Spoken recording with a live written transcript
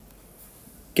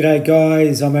G'day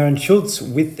guys, I'm Aaron Schultz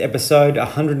with episode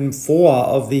 104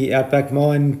 of the Outback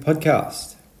Mind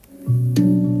Podcast.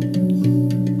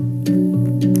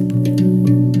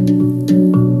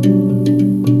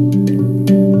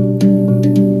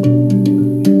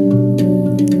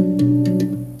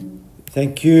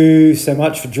 Thank you so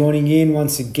much for joining in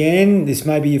once again. This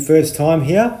may be your first time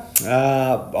here.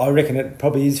 I reckon it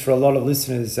probably is for a lot of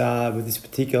listeners with this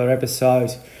particular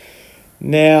episode.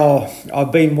 Now,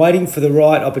 I've been waiting for the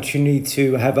right opportunity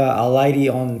to have a lady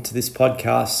on to this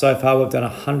podcast. So far, we've done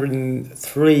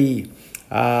 103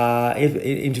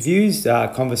 interviews,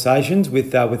 conversations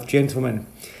with gentlemen.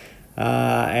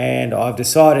 And I've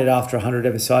decided after 100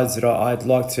 episodes that I'd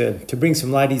like to bring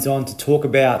some ladies on to talk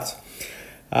about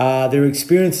their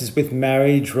experiences with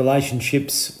marriage,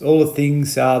 relationships, all the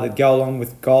things that go along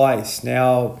with guys.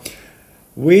 Now,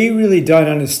 we really don't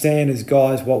understand as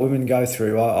guys what women go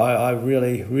through. I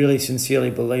really, really sincerely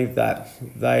believe that.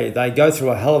 They go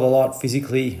through a hell of a lot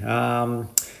physically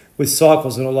with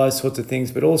cycles and all those sorts of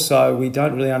things, but also we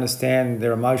don't really understand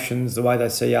their emotions, the way they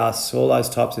see us, all those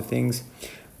types of things.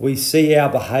 We see our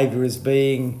behaviour as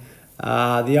being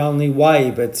the only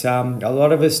way, but a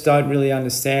lot of us don't really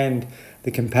understand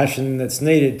the compassion that's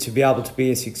needed to be able to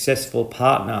be a successful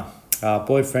partner,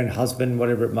 boyfriend, husband,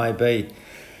 whatever it may be.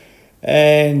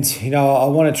 And, I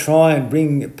want to try and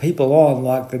bring people on,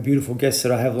 like the beautiful guests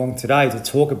that I have along today, to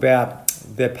talk about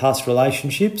their past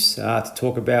relationships, to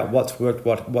talk about what's worked,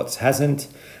 what hasn't,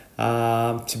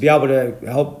 to be able to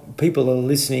help people that are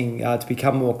listening to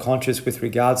become more conscious with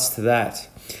regards to that.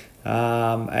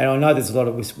 And I know there's a lot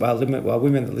of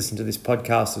women that listen to this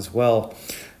podcast as well.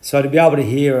 So to be able to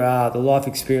hear the life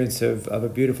experience of a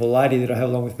beautiful lady that I have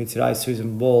along with me today,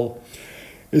 Susan Ball,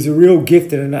 is a real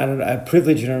gift and a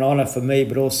privilege and an honour for me,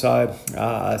 but also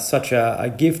such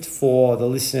a gift for the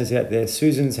listeners out there.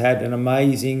 Susan's had an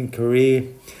amazing career,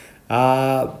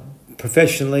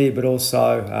 professionally, but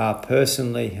also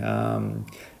personally.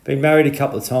 Been married a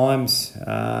couple of times.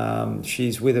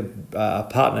 She's with a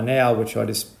partner now, which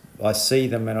I see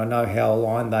them and I know how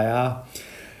aligned they are.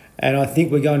 And I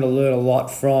think we're going to learn a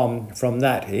lot from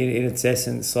that in its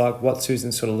essence, like what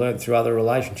Susan sort of learned through other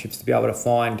relationships to be able to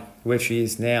find where she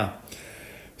is now.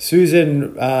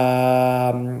 Susan,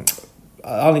 only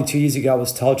 2 years ago,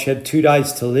 was told she had 2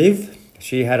 days to live.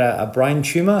 She had a brain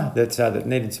tumour that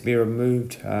needed to be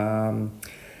removed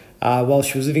while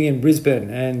she was living in Brisbane,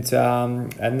 and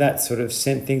that sort of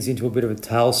sent things into a bit of a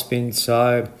tailspin.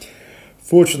 So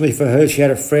fortunately for her, she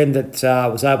had a friend that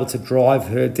was able to drive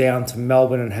her down to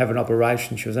Melbourne and have an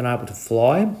operation. She was unable to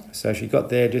fly, so she got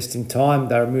there just in time.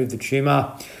 They removed the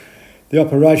tumour. The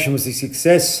operation was a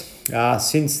success.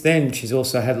 Since then, she's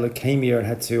also had leukemia and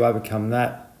had to overcome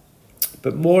that.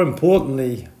 But more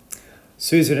importantly,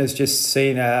 Susan has just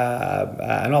seen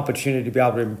an opportunity to be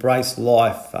able to embrace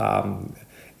life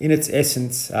in its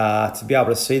essence, to be able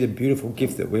to see the beautiful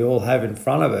gift that we all have in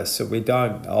front of us that we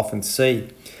don't often see.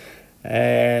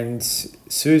 And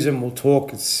Susan will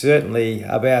talk certainly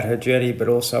about her journey, but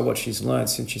also what she's learned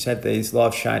since she's had these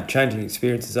life-changing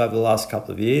experiences over the last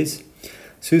couple of years.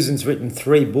 Susan's written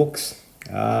 3 books,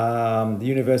 The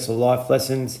Universal Life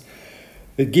Lessons,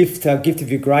 The Gift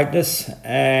of Your Greatness,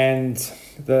 and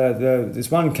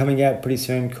there's one coming out pretty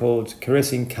soon called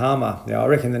Caressing Karma. Now, I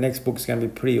reckon the next book's going to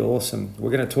be pretty awesome.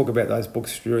 We're going to talk about those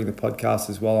books during the podcast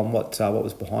as well, on what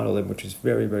was behind all them, which is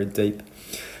very, very deep.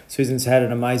 Susan's had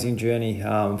an amazing journey.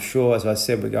 I'm sure, as I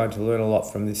said, we're going to learn a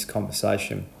lot from this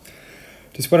conversation.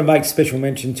 Just want to make special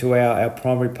mention to our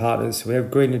primary partners. We have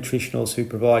Green Nutritionals, who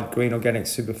provide green organic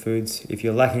superfoods. If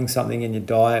you're lacking something in your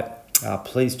diet,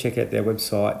 please check out their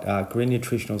website,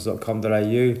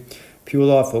 greennutritionals.com.au. Pure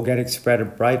Life Organic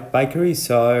Sprouted Bakery.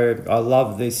 So I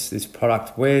love this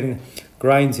product. When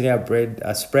grains in our bread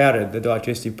are sprouted, the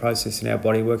digestive process in our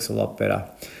body works a lot better.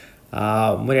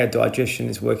 When our digestion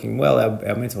is working well,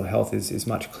 our mental health is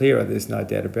much clearer. There's no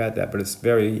doubt about that, but it's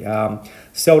very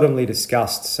seldomly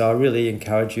discussed. So I really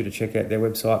encourage you to check out their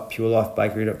website,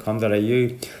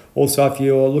 purelifebakery.com.au. Also, if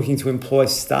you're looking to employ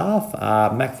staff,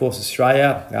 MacForce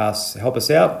Australia, help us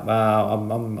out.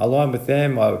 I'm aligned with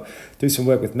them. I do some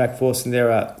work with MacForce, and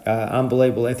they're an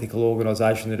unbelievable ethical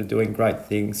organisation that are doing great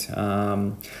things.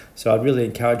 So I'd really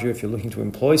encourage you, if you're looking to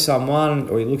employ someone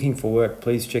or you're looking for work,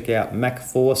 please check out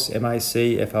MacForce,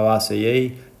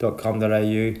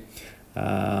 macforce.com.au.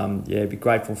 I'd be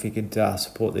grateful if you could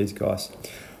support these guys.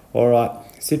 All right,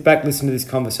 sit back, listen to this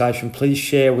conversation. Please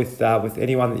share with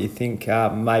anyone that you think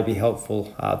may be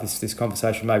helpful. This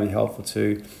conversation may be helpful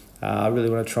to. I really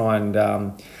want to try and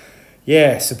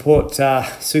support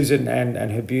Susan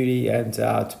and her beauty, and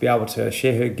to be able to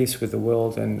share her gifts with the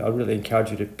world. And I really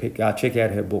encourage you to check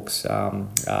out her books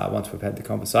once we've had the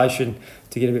conversation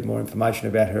to get a bit more information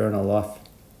about her and her life.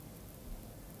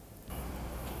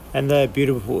 And the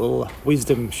beautiful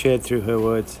wisdom shared through her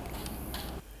words.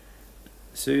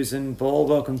 Susan Ball,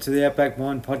 welcome to the Outback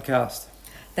Mind Podcast.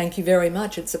 Thank you very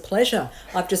much. It's a pleasure.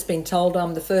 I've just been told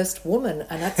I'm the first woman,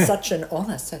 and that's such an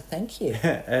honour, so thank you.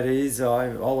 It is. I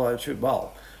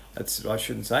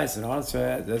shouldn't say it's an honour.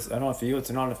 It's an honour for you. It's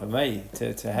an honour for me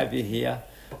to have you here.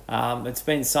 It's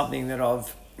been something that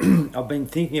I've been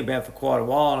thinking about for quite a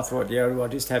while, and I thought, I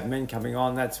just have men coming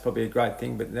on. That's probably a great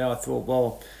thing. But now I thought,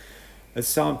 well, it's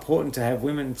so important to have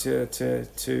women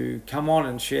to come on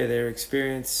and share their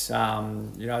experience,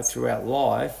 throughout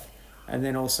life. And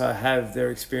then also have their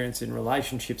experience in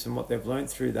relationships and what they've learned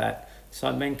through that,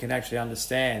 so men can actually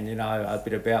understand, a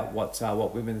bit about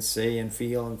what women see and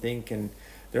feel and think, and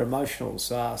their emotional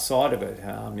side of it.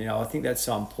 I think that's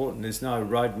so important. There's no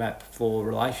roadmap for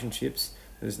relationships.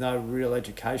 There's no real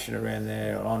education around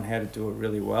there on how to do it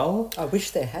really well. I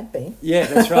wish there had been. Yeah,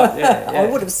 that's right. Yeah.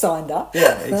 I would have signed up.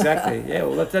 Yeah, exactly. Yeah,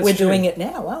 well, that's We're true. doing it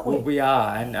now, aren't we? Well, we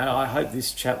are, and I hope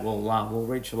this chat will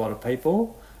reach a lot of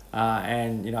people.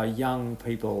 And young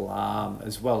people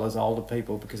as well as older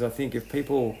people, because I think if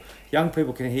young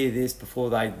people can hear this before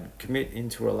they commit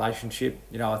into a relationship,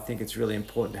 I think it's really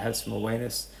important to have some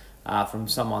awareness from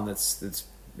someone that's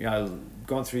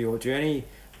gone through your journey,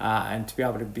 and to be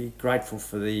able to be grateful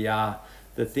for the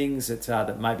things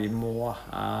that may be more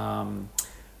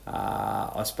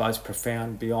I suppose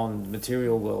profound beyond the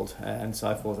material world and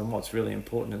so forth, and what's really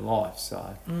important in life.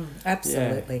 So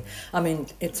absolutely. Yeah. I mean,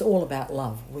 it's all about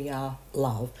love. We are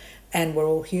love, and we're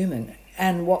all human,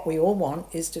 and what we all want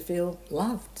is to feel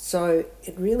loved. So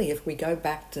it really, if we go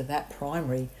back to that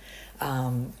primary,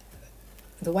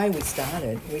 the way we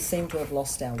started, we seem to have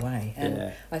lost our way.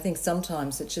 And I think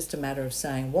sometimes it's just a matter of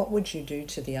saying, what would you do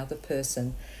to the other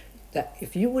person that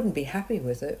if you wouldn't be happy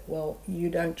with it, well, you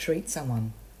don't treat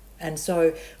someone. And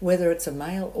so whether it's a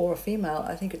male or a female,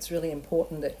 I think it's really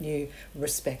important that you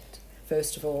respect,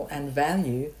 first of all, and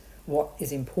value what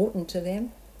is important to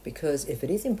them, because if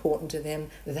it is important to them,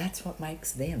 that's what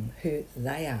makes them who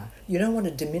they are. You don't want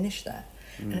to diminish that.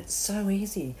 And it's so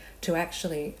easy to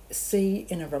actually see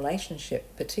in a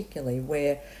relationship, particularly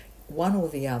where one or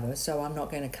the other, so I'm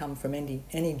not going to come from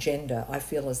any gender, I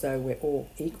feel as though we're all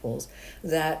equals,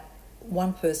 that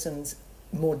one person's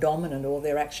more dominant, or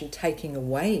they're actually taking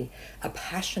away a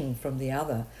passion from the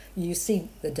other, you see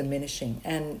the diminishing,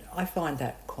 and I find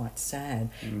that quite sad.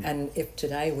 And if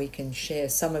today we can share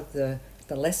some of the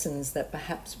lessons that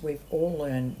perhaps we've all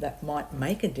learned that might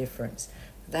make a difference,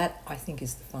 that I think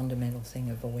is the fundamental thing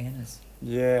of awareness.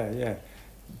 Yeah,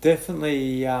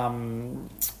 definitely.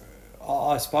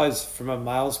 I suppose from a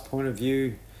male's point of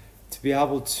view, to be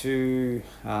able to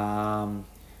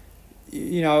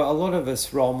a lot of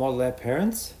us role model our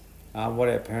parents, what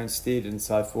our parents did and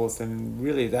so forth, and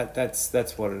really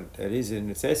that's what it is in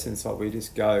its essence. Like, we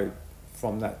just go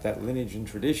from that lineage and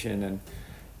tradition, and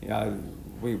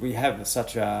we have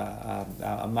such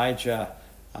a major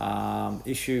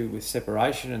issue with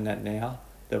separation and that now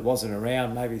that wasn't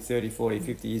around maybe 30, 40,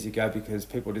 50 years ago, because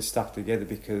people just stuck together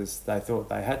because they thought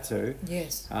they had to.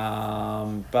 Yes.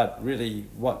 But really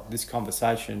what this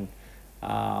conversation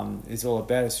is all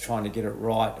about is trying to get it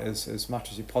right as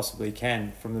much as you possibly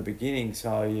can from the beginning,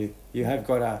 so you have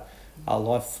got a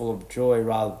life full of joy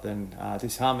rather than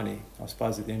disharmony, I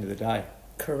suppose, at the end of the day.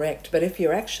 Correct. But if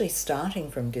you're actually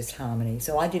starting from disharmony,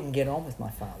 so I didn't get on with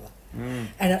my father,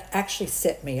 and it actually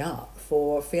set me up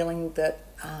for feeling that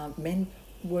men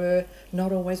were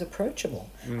not always approachable,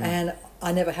 and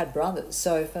I never had brothers.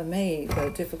 So for me,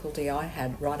 the difficulty I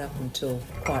had right up until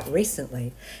quite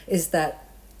recently is that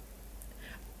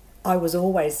I was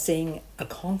always seeing a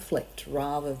conflict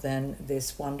rather than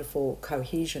this wonderful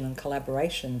cohesion and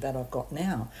collaboration that I've got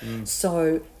now.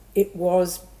 So it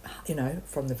was,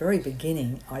 from the very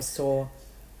beginning, I saw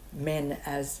men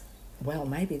as, well,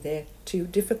 maybe they're too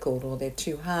difficult, or they're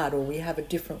too hard, or we have a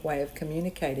different way of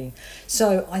communicating.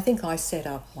 So I think I set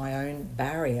up my own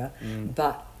barrier,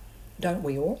 but don't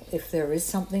we all, if there is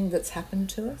something that's happened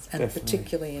to us, and Definitely.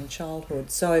 particularly in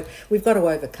childhood. So we've got to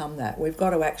overcome that. We've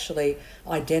got to actually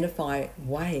identify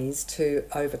ways to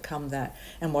overcome that.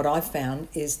 And what I've found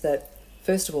is that,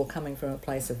 first of all, coming from a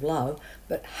place of love,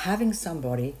 but having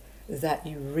somebody that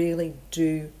you really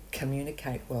do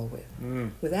communicate well with.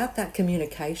 Without that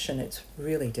communication, it's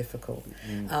really difficult.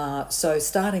 So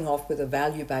starting off with a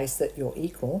value base that you're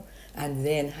equal, and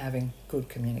then having good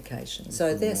communication.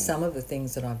 So there's some of the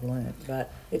things that I've learned,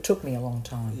 but it took me a long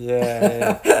time.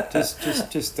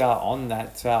 Just on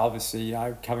that, obviously, you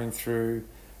know, coming through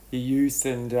your youth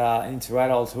and into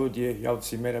adulthood, you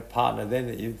obviously met a partner then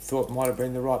that you thought might have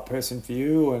been the right person for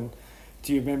you. And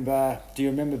do you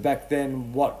remember back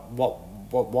then what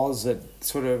was it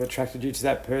sort of attracted you to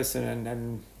that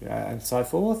person and so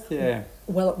forth? Yeah.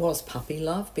 Well, it was puppy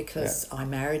love because I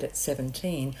married at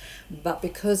 17, but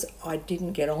because I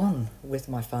didn't get on with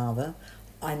my father,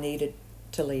 I needed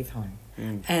to leave home.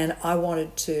 And I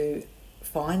wanted to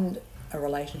find a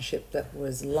relationship that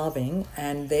was loving,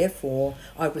 and therefore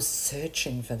I was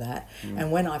searching for that.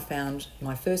 And when I found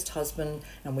my first husband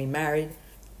and we married,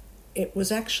 it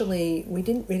was actually, we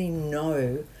didn't really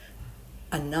know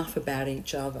enough about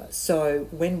each other. So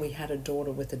when we had a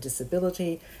daughter with a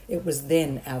disability, it was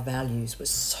then our values were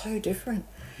so different.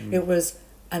 It was,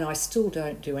 and I still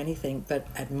don't do anything but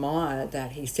admire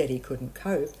that he said he couldn't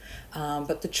cope.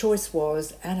 But the choice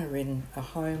was Anna in a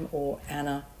home or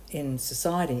Anna in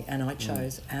society, and I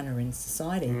chose Anna in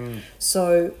society.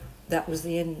 So that was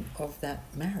the end of that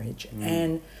marriage.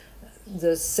 And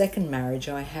the second marriage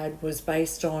I had was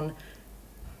based on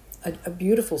a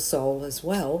beautiful soul as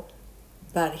well,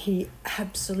 but he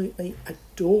absolutely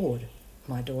adored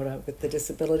my daughter with the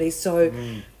disability. So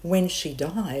when she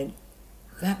died,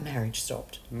 that marriage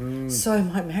stopped. So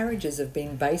my marriages have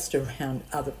been based around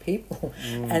other people.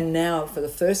 And now for the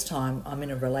first time, I'm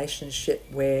in a relationship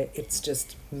where it's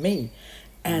just me.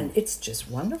 And it's just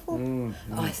wonderful.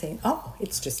 I think, oh,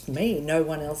 it's just me. No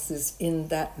one else is in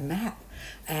that map.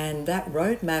 And that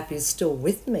road map is still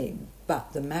with me,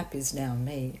 but the map is now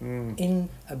me in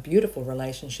a beautiful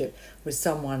relationship with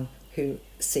someone who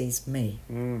sees me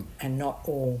and not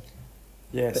all,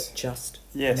 but just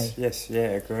me. Yes,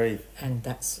 agree. And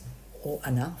that's all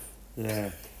enough.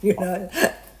 Yeah. You know?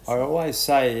 I always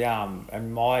say,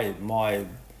 and my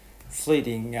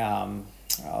fleeting,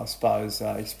 I suppose,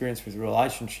 experience with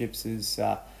relationships is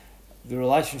the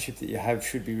relationship that you have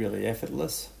should be really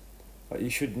effortless. But you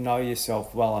should know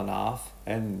yourself well enough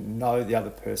and know the other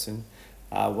person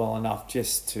well enough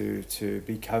just to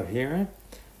be coherent.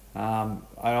 I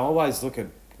always look at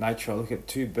nature. I look at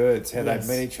two birds, how they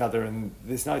meet each other, and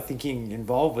there's no thinking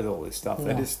involved with all this stuff.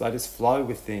 No. They just flow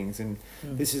with things, and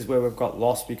this is where we've got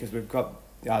lost because we've got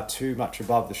too much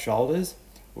above the shoulders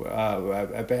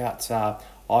about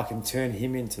I can turn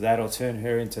him into that or turn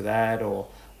her into that or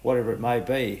whatever it may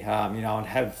be, and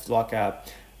have like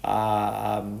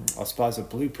I suppose a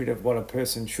blueprint of what a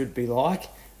person should be like,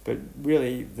 but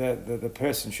really the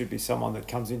person should be someone that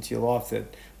comes into your life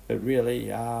that really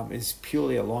is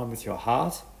purely aligned with your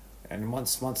heart. And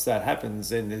once that happens,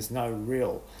 then there's no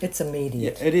real... It's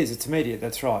immediate. Yeah, it is. It's immediate.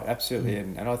 That's right. Absolutely.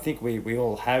 And I think we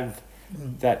all have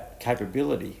that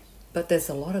capability. But there's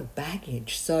a lot of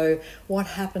baggage. So what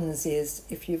happens is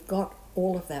if you've got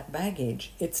all of that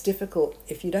baggage, it's difficult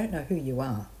if you don't know who you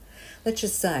are. Let's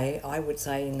just say, I would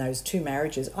say in those two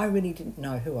marriages, I really didn't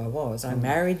know who I was. I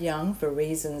married young for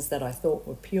reasons that I thought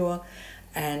were pure,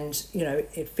 and,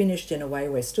 it finished in a way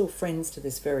we're still friends to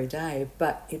this very day,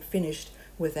 but it finished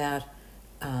without,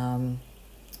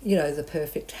 the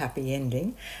perfect happy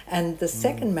ending. And the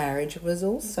second marriage was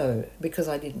also because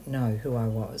I didn't know who I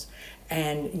was,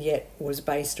 and yet was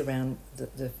based around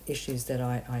the issues that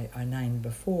I named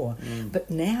before.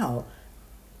 But now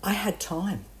I had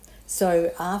time.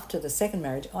 So after the second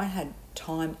marriage, I had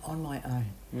time on my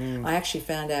own. I actually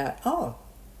found out,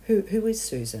 who is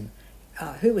Susan?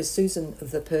 Who is Susan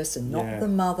the person? Not the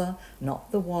mother,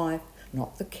 not the wife,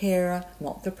 not the carer,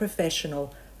 not the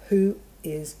professional. Who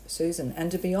is Susan? And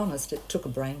to be honest, it took a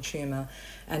brain tumour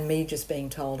and me just being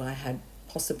told I had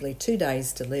possibly 2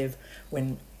 days to live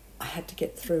when I had to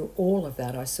get through all of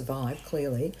that. I survived,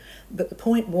 clearly. But the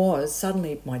point was,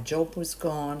 suddenly my job was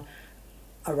gone.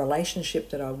 A relationship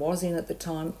that I was in at the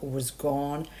time was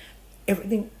gone.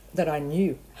 Everything that I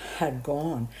knew had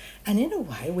gone. And in a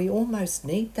way, we almost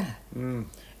need that.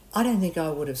 I don't think I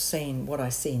would have seen what I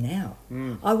see now.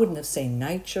 I wouldn't have seen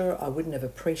nature. I wouldn't have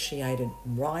appreciated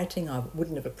writing. I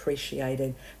wouldn't have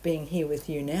appreciated being here with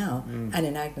you now and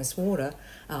in Agnes Water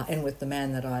and with the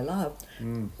man that I love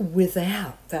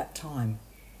without that time.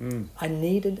 I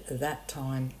needed that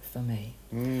time for me.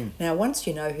 Now, once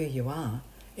you know who you are,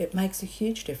 it makes a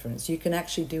huge difference. You can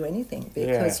actually do anything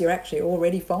because you're actually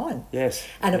already fine. Yes.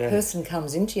 And a person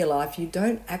comes into your life, you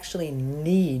don't actually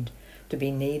need to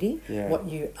be needy. What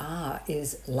you are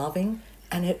is loving,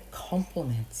 and it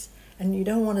complements. And you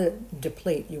don't want to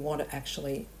deplete, you want to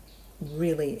actually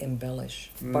really embellish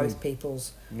both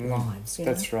people's lives.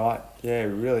 That's right. Yeah,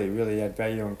 really add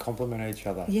value and complement each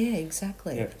other. Yeah,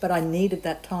 exactly. Yeah. But I needed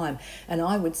that time, and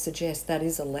I would suggest that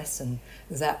is a lesson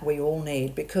that we all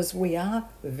need, because we are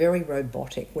very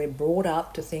robotic. We're brought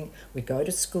up to think we go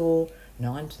to school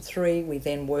 9 to 3, we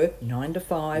then work 9 to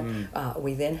 5,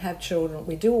 we then have children,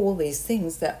 we do all these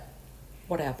things that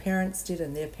what our parents did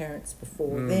and their parents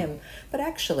before them. But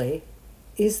actually,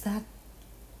 is that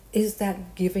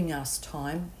giving us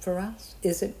time for us?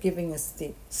 Is it giving us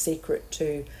the secret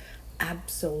to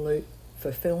absolute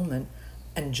fulfillment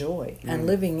and joy and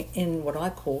living in what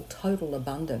I call total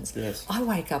abundance? Yes. I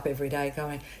wake up every day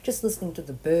going, just listening to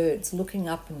the birds, looking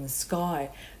up in the sky,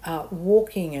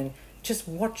 walking and just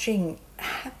watching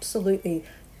absolutely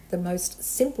the most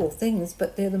simple things,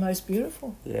 but they're the most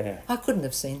beautiful. Yeah. I couldn't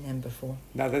have seen them before.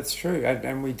 No, that's true.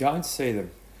 And we don't see them.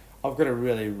 I've got to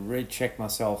really recheck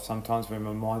myself sometimes when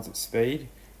my mind's at speed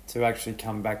to actually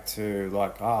come back to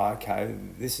like, okay,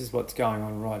 this is what's going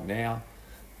on right now,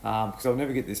 because I'll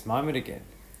never get this moment again.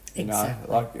 You Exactly.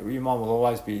 know, like your mind will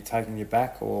always be taking you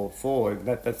back or forward.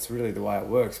 That's really the way it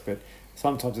works. But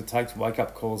sometimes it takes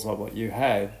wake-up calls like what you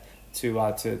had to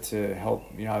help,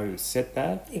 set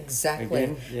that. Exactly.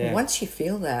 Again. Yeah. Once you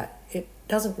feel that, it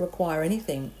doesn't require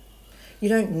anything. You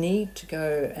don't need to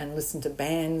go and listen to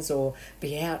bands or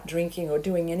be out drinking or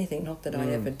doing anything. Not that I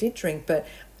ever did drink, but,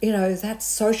 that's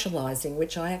socialising,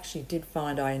 which I actually did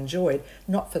find I enjoyed,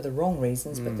 not for the wrong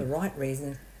reasons, but the right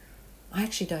reasons. I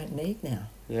actually don't need now.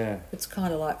 Yeah. It's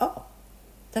kind of like, oh,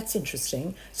 that's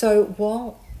interesting. So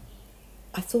while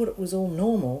I thought it was all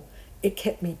normal, it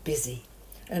kept me busy.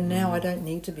 And now I don't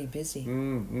need to be busy.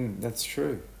 That's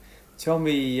true. Tell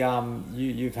me,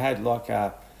 you've had like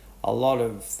a lot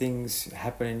of things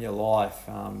happen in your life.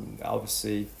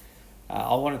 Obviously,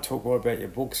 I want to talk more about your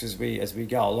books as we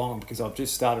go along, because I've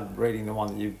just started reading the one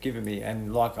that you've given me,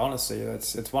 and like honestly,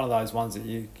 it's one of those ones that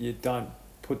you don't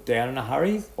put down in a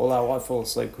hurry. Although I fall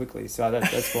asleep quickly, so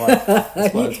that's why.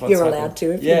 That's what's You're happened. allowed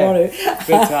to if you want to.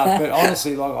 but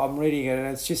honestly, like I'm reading it, and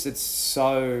it's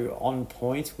so on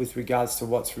point with regards to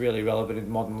what's really relevant in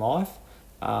modern life.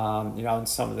 And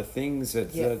some of the things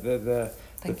that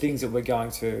the things that we're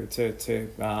going to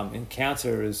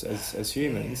encounter as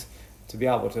humans, to be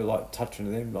able to like touch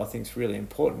on them, I think is really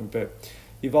important. But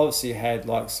you've obviously had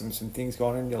like some things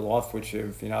going on in your life which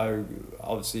have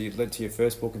obviously led to your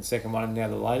first book and second one, and now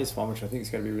the latest one, which I think is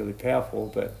going to be really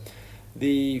powerful. But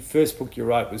the first book you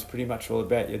wrote was pretty much all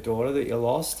about your daughter that you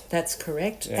lost. That's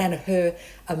correct. Yeah. And her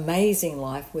amazing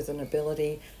life with an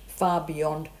ability far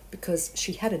beyond, because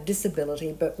she had a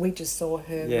disability, but we just saw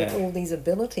her with all these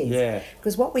abilities. Yeah.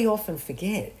 Because what we often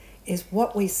forget is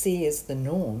what we see as the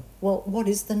norm. Well, what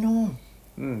is the norm?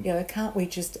 Can't we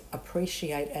just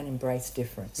appreciate and embrace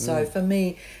difference? So for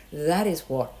me, that is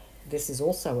what this is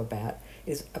also about,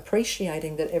 is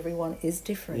appreciating that everyone is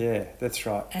different. Yeah, that's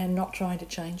right. And not trying to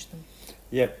change them.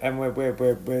 Yep, and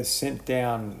we're sent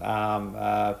down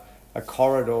a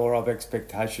corridor of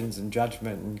expectations and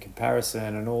judgment and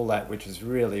comparison and all that, which is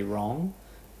really wrong.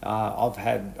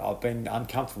 I've been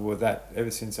uncomfortable with that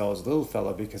ever since I was a little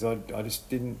fella, because I just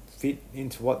didn't fit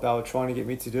into what they were trying to get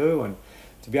me to do, and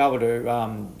to be able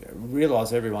to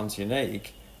realise everyone's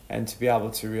unique, and to be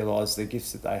able to realise the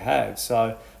gifts that they have.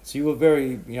 So you were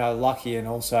very lucky, and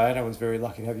also Anna was very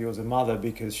lucky to have you as a mother,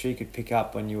 because she could pick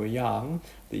up when you were young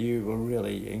that you were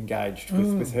really engaged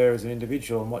with her as an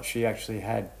individual and what she actually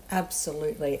had.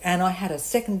 Absolutely. And I had a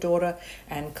second daughter,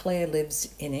 and Claire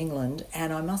lives in England,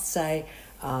 and I must say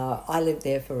I lived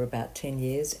there for about 10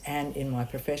 years and in my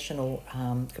professional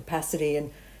capacity,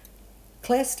 and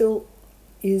Claire still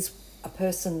is a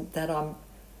person that I'm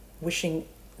wishing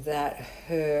that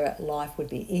her life would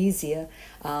be easier,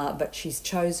 but she's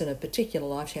chosen a particular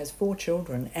life. She has 4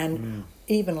 children, and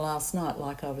even last night,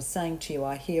 like I was saying to you,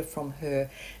 I hear from her,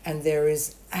 and there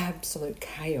is absolute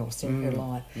chaos in her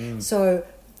life. So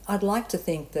I'd like to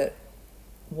think that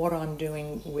what I'm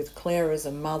doing with Claire as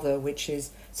a mother, which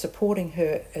is supporting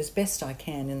her as best I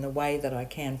can in the way that I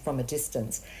can from a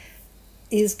distance,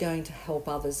 is going to help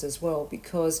others as well,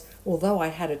 because although I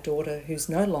had a daughter who's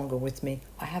no longer with me,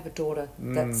 I have a daughter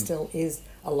that still is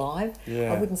alive.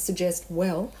 Yeah. I wouldn't suggest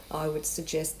I would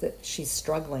suggest that she's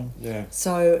struggling. Yeah.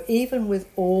 So even with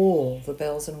all the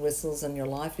bells and whistles and your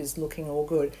life is looking all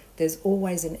good, there's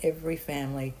always in every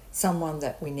family someone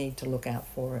that we need to look out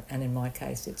for, and in my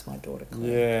case it's my daughter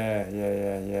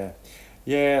Claire.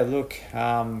 Yeah, look,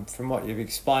 from what you've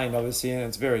explained, obviously, and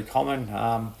it's very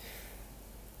common,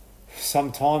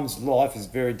 sometimes life is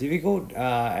very difficult,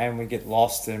 and we get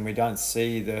lost and we don't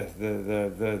see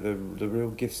the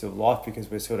real gifts of life because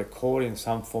we're sort of caught in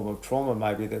some form of trauma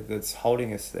maybe that's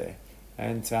holding us there.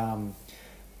 And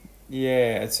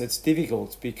it's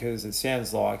difficult because it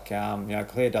sounds like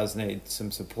Claire does need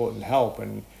some support and help,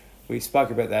 and we spoke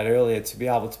about that earlier, to be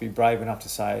able to be brave enough to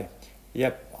say,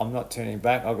 yep, I'm not turning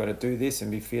back, I've got to do this, and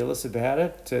be fearless about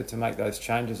it to make those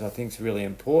changes. I think is really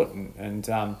important.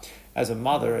 And as a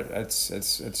mother,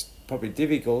 it's probably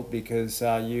difficult because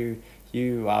you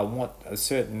want a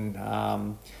certain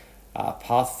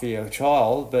path for your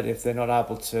child, but if they're not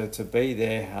able to be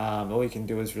there, all you can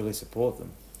do is really support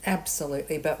them.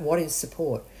 Absolutely, but what is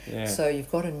support? Yeah. So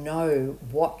you've got to know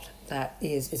what that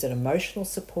is. Is it emotional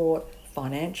support,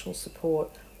 financial support,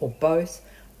 or both?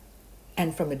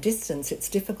 And from a distance, it's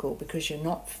difficult because you're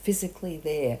not physically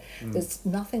there. There's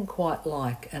nothing quite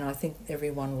like, and I think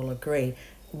everyone will agree,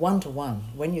 one-to-one.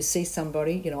 When you see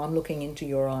somebody, I'm looking into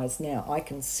your eyes now. I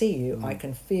can see you. I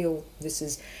can feel this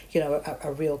is,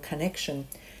 a real connection.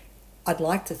 I'd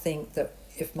like to think that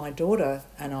if my daughter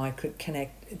and I could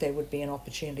connect, there would be an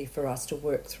opportunity for us to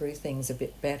work through things a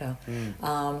bit better.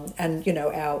 And,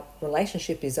 our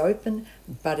relationship is open,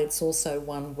 but it's also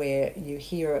one where you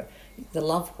hear the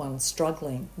loved one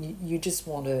struggling. You just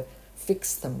want to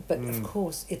fix them. But, of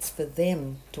course, it's for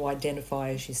them to identify,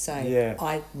 as you say,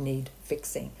 I need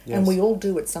fixing. Yes. And we all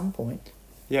do at some point.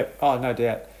 Yep. Oh, no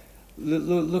doubt.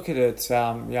 Look at it,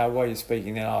 while you're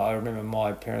speaking now, I remember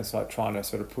my parents trying to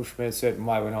sort of push me a certain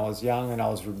way when I was young, and I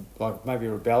was maybe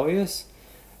rebellious.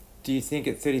 Do you think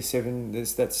at 37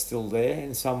 that's still there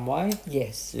in some way?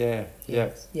 Yes. Yeah.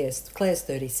 Yes. Claire's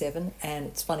 37, and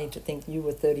it's funny to think you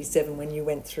were 37 when you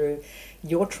went through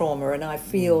your trauma, and I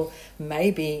feel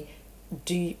maybe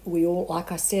we all,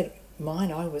 like I said,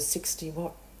 I was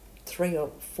 3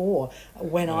 or 4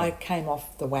 when I came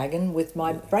off the wagon with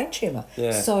my brain tumour.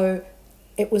 Yeah. So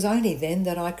it was only then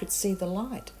that I could see the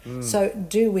light. So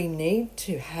do we need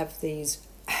to have these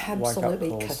absolutely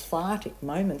cathartic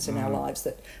moments in our lives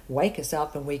that wake us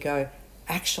up and we go,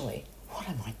 actually, what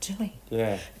am I doing?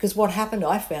 Yeah. Because what happened,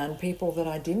 I found people that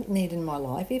I didn't need in my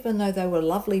life, even though they were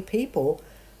lovely people,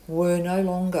 were no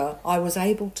longer, I was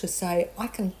able to say, I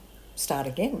can start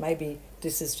again. Maybe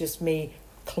this is just me,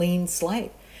 clean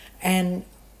slate. And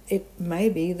it may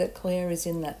be that Claire is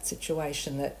in that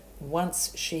situation that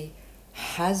once she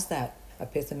has that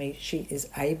epiphany, she is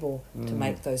able to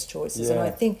make those choices. Yeah. And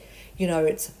I think,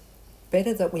 it's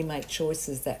better that we make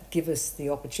choices that give us the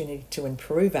opportunity to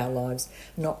improve our lives,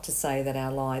 not to say that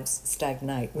our lives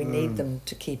stagnate. We need them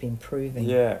to keep improving.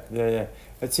 Yeah.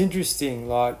 It's interesting,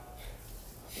 like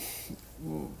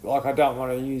I don't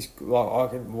want to use, I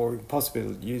can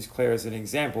possibly use Claire as an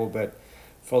example, but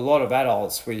for a lot of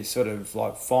adults, we sort of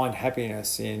find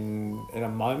happiness in a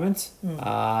moment,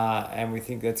 and we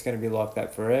think that's going to be like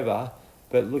that forever.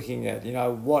 But looking at,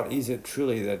 what is it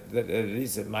truly that it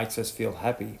is that makes us feel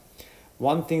happy?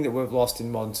 One thing that we've lost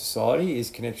in modern society is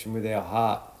connection with our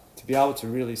heart. To be able to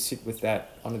really sit with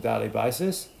that on a daily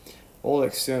basis, all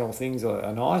external things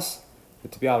are nice,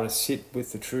 but to be able to sit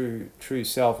with the true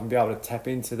self and be able to tap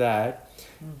into that.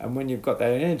 And when you've got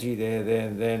that energy there,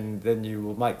 then you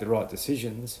will make the right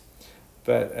decisions.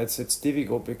 But it's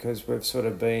difficult because we've sort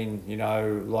of been,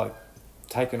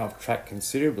 taken off track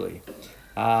considerably,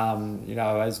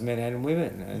 as men and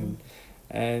women.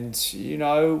 And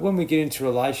when we get into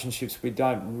relationships, we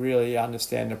don't really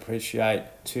understand and appreciate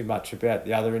too much about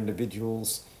the other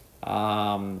individual's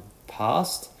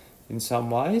past in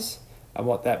some ways, and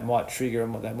what that might trigger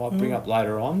and what that might bring up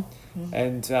later on.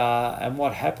 And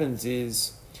what happens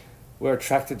is we're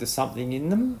attracted to something in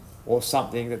them or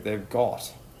something that they've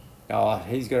got. Oh,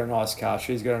 he's got a nice car,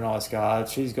 she's got a nice car,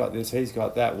 she's got this, he's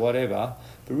got that, whatever.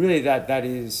 But really that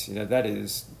is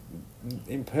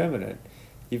impermanent.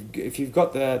 If you've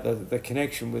got the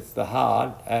connection with the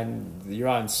heart and your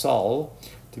own soul,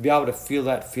 to be able to feel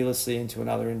that fearlessly into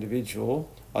another individual,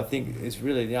 I think is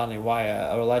really the only way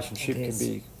a relationship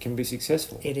can be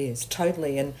successful. It is,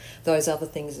 totally. And those other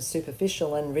things are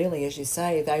superficial, and really, as you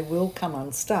say, they will come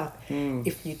unstuck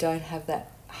if you don't have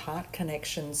that heart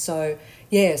connection. So,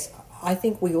 yes, I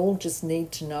think we all just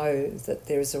need to know that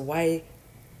there is a way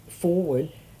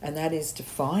forward, and that is to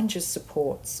find your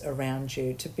supports around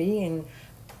you, to be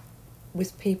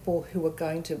with people who are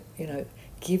going to,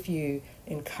 give you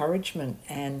encouragement,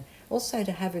 and also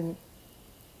to have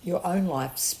your own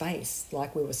life space,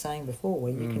 like we were saying before,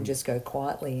 where you can just go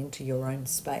quietly into your own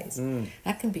space.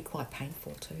 That can be quite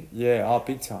painful too. Yeah,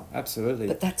 big time, absolutely.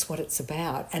 But that's what it's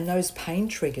about. And those pain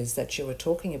triggers that you were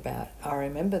talking about, I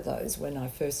remember those when I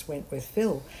first went with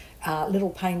Phil,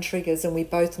 little pain triggers, and we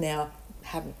both now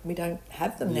don't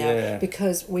have them now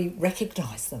because we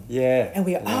recognise them. And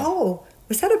we go, oh,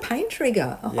 was that a pain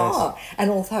trigger? Yes. And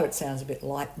although it sounds a bit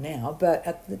light now, but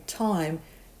at the time,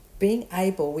 we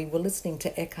were listening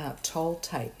to Eckhart Tolle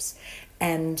tapes,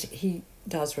 and he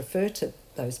does refer to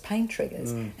those pain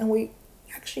triggers, and we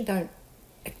actually don't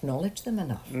acknowledge them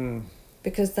enough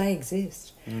because they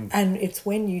exist. And it's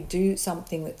when you do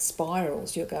something that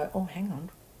spirals, you go, oh, hang on,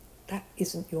 that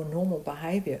isn't your normal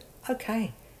behaviour.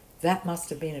 Okay, that must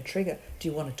have been a trigger. Do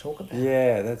you want to talk about it?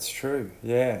 Yeah, that's true.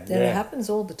 Yeah. And it happens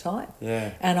all the time.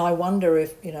 Yeah. And I wonder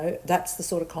if, that's the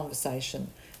sort of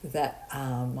conversation that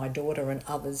my daughter and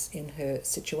others in her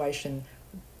situation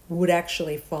would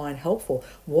actually find helpful.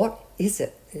 What is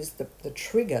the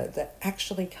trigger that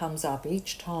actually comes up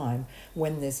each time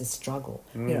when there's a struggle?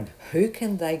 Who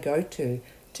can they go to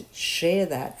share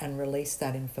that and release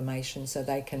that information so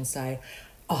they can say,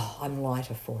 oh, I'm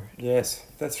lighter for it. Yes,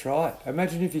 that's right.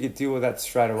 Imagine if you could deal with that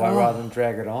straight away rather than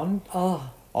drag it on.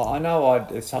 I know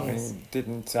if something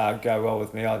didn't go well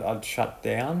with me, I'd shut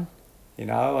down,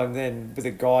 and then with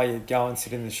a guy you'd go and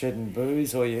sit in the shed and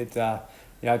booze, or you'd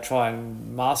try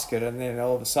and mask it, and then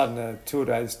all of a sudden 2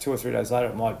 or 3 days later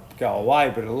it might go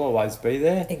away, but it'll always be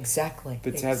there. Exactly.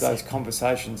 But to have those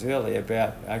conversations early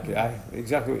about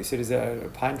exactly what you said is a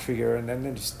pain trigger, and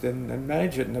then just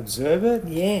manage it and observe it.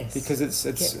 Yes. Because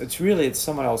it's really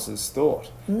someone else's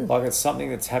thought. Like it's something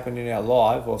that's happened in our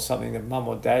life, or something that mum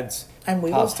or dad's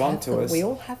passed on to us. We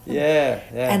all have them. Yeah.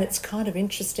 And it's kind of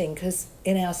interesting because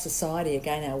in our society,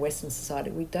 again, our Western society,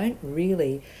 we don't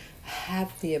really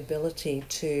have the ability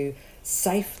to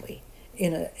safely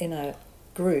in a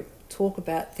group talk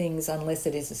about things unless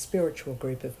it is a spiritual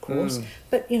group, of course.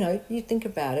 But you think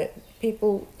about it,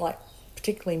 people, like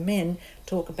particularly men,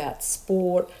 talk about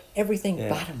sport, everything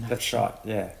but emotion. That's right.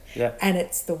 Yeah. And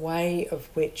it's the way of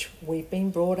which we've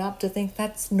been brought up to think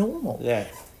that's normal.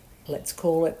 Let's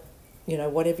call it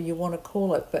whatever you want to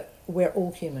call it, but we're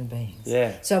all human beings.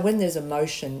 So when there's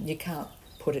emotion, you can't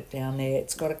put it down there.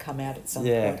 It's got to come out at some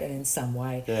point and in some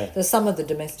way. There's some of the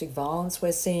domestic violence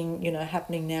we're seeing,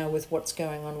 happening now with what's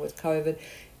going on with COVID.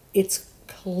 It's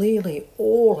clearly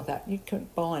all of that. You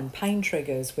combine pain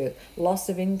triggers with loss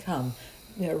of income,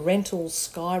 rentals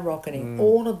skyrocketing,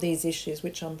 all of these issues,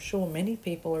 which I'm sure many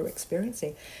people are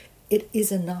experiencing. It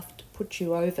is enough to put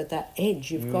you over that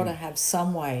edge. You've got to have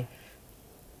some way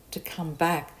to come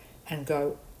back and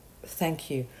go, thank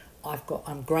you.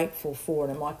 I'm grateful for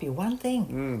it. It might be one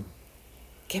thing.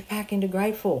 Get back into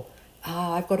grateful.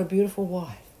 I've got a beautiful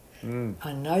wife.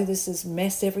 I know this is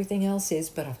mess everything else is,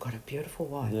 but I've got a beautiful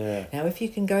wife. Now, if you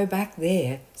can go back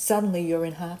there, suddenly you're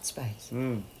in heart space.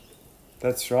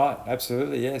 That's right.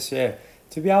 Absolutely. Yes. Yeah.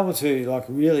 To be able to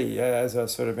really, as I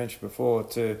sort of mentioned before,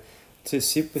 to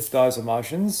sit with those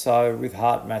emotions. So with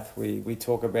Heart Math, we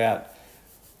talk about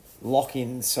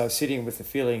lock-in, so sitting with the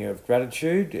feeling of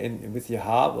gratitude and with your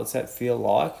heart, what's that feel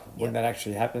like when that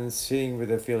actually happens? Sitting with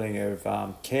a feeling of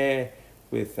care,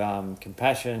 with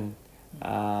compassion,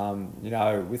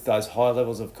 with those high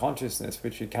levels of consciousness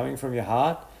which are coming from your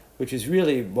heart, which is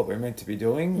really what we're meant to be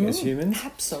doing as humans.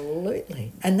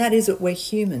 Absolutely. And that is it, we're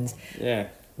humans. Yeah.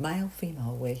 Male,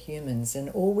 female, we're humans, and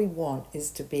all we want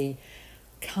is to be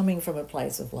coming from a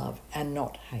place of love and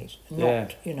not hate,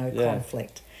 not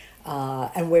conflict.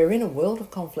 And we're in a world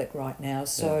of conflict right now,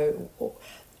 so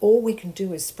all we can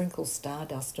do is sprinkle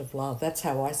stardust of love. That's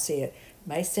how I see it.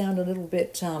 May sound a little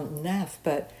bit naff,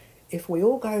 but if we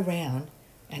all go round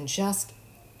and just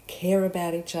care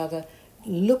about each other,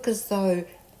 look as though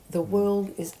the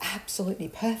world is absolutely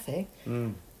perfect,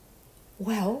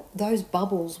 well, those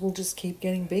bubbles will just keep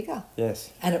getting bigger.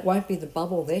 Yes. And it won't be the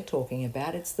bubble they're talking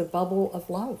about, it's the bubble of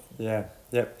love. Yeah.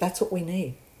 Yep. That's what we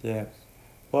need. Yeah.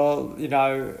 Well,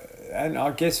 and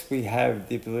I guess we have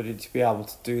the ability to be able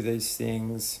to do these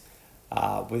things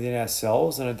within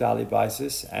ourselves on a daily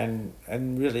basis, and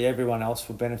really everyone else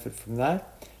will benefit from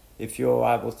that if you're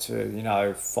able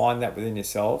to, find that within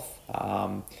yourself.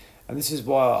 And this is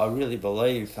why I really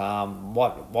believe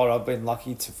what I've been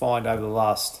lucky to find over the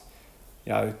last,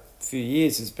 few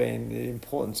years has been the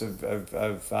importance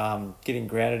of getting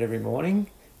grounded every morning,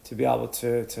 to be able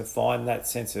to find that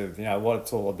sense of, what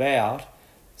it's all about.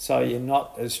 So you're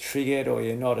not as triggered, or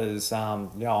you're not as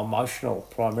emotional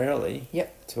primarily.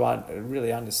 Yep. To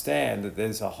really understand that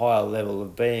there's a higher level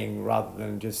of being rather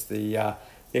than just the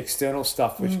external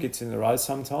stuff which gets in the road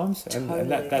sometimes. Totally,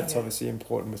 and that's obviously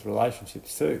important with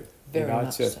relationships too. Very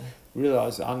much to so.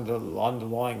 realise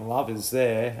underlying love is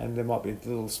there, and there might be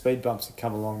little speed bumps that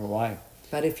come along the way.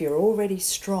 But if you're already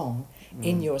strong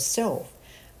in yourself,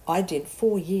 I did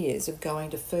 4 years of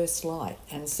going to first light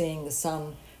and seeing the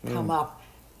sun come up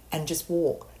and just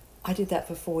walk. I did that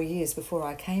for 4 years before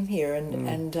I came here,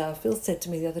 and Phil said to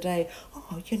me the other day,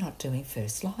 "Oh, you're not doing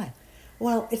First Light."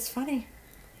 Well, it's funny.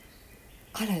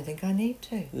 I don't think I need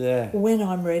to. Yeah. When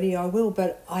I'm ready, I will.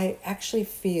 But I actually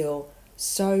feel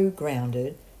so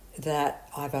grounded that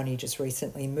I've only just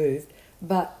recently moved.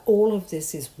 But all of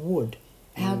this is wood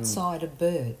outside of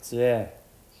birds. Yeah.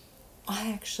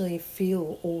 I actually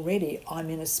feel already I'm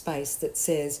in a space that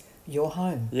says, you're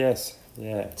home. Yes.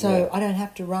 Yeah. So I don't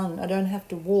have to run, I don't have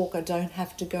to walk, I don't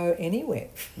have to go anywhere.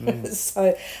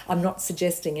 So I'm not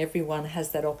suggesting everyone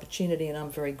has that opportunity, and I'm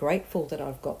very grateful that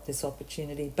I've got this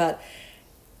opportunity. But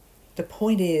the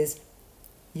point is,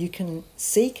 you can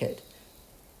seek it,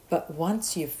 but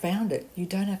once you've found it, you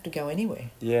don't have to go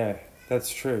anywhere. Yeah, that's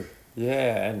true.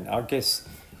 Yeah, and I guess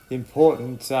the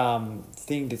important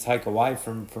thing to take away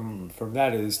from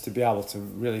that is to be able to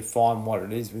really find what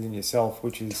it is within yourself,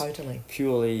 which is Totally.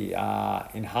 purely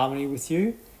in harmony with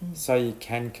you, so you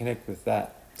can connect with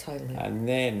that. Totally. And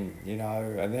then,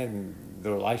 and then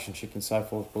the relationship and so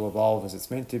forth will evolve as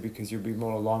it's meant to, because you'll be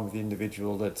more aligned with the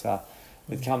individual that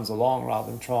comes along,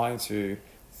 rather than trying to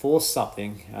force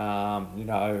something,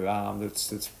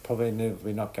 that's probably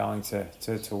never not going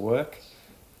to work.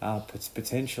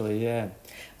 Potentially, yeah.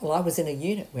 Well, I was in a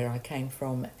unit where I came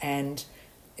from, and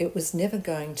it was never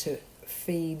going to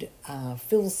feed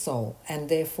Phil's soul, and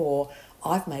therefore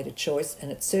I've made a choice,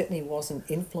 and it certainly wasn't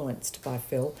influenced by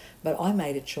Phil, but I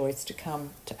made a choice to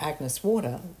come to Agnes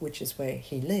Water, which is where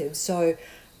he lives. So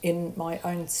in my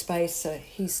own space,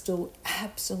 he's still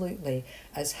absolutely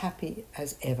as happy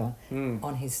as ever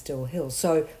on his Still Hill.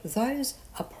 So those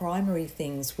are primary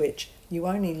things which you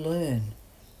only learn.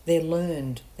 They're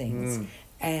learned things.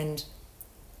 And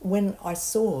when I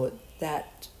saw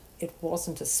that it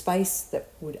wasn't a space that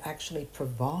would actually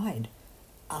provide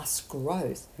us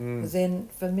growth, then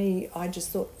for me, I just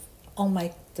thought, I'll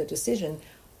make the decision.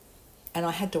 And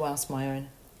I had to ask my own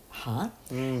heart.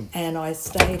 And I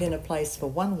stayed in a place for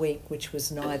 1 week, which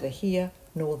was neither here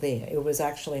nor there. It was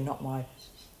actually not my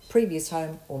previous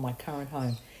home or my current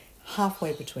home,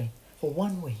 halfway between, for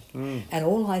 1 week. And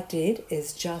all I did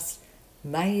is just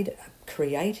made a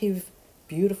creative,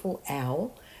 beautiful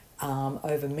owl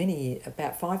over many years,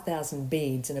 about 5,000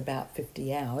 beads in about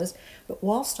 50 hours. But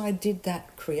whilst I did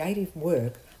that creative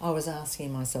work, I was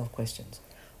asking myself questions.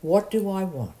 What do I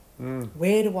want?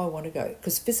 Where do I want to go?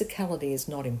 Because physicality is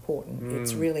not important.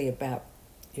 It's really about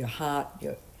your heart.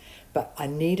 But I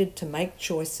needed to make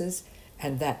choices,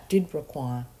 and that did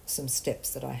require some steps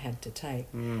that I had to take.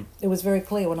 It was very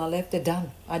clear when I left, I'd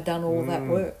done all that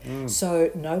work.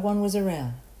 So no one was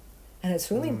around. And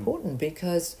it's really important,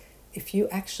 because if you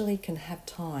actually can have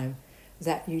time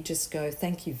that you just go,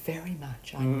 thank you very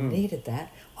much, I needed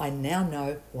that, I now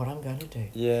know what I'm going to do.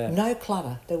 Yeah. No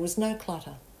clutter. There was no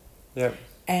clutter. Yep.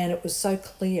 And it was so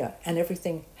clear, and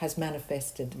everything has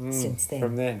manifested since then.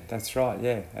 From then, that's right,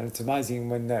 yeah. And it's amazing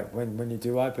when you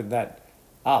do open that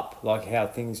up, like how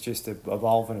things just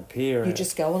evolve and appear. You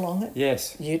just go along it.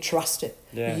 Yes. You trust it.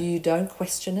 Yeah. You don't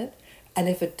question it. And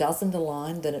if it doesn't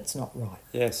align, then it's not right.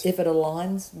 Yes. If it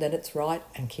aligns, then it's right,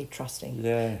 and keep trusting.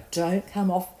 Yeah. Don't come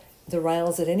off the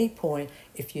rails at any point.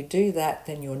 If you do that,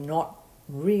 then you're not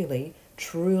really,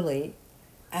 truly,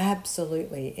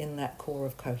 absolutely in that core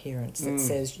of coherence that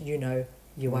says, you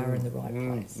are in the right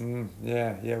place.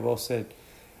 Yeah, well said.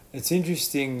 It's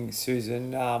interesting,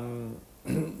 Susan,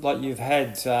 like you've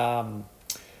had,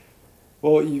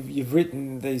 you've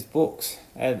written these books,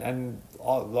 and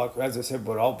like, as I said,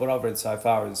 what I've read so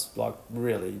far is like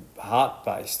really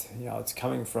heart-based. It's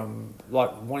coming from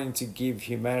like wanting to give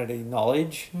humanity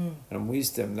knowledge and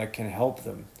wisdom that can help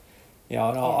them.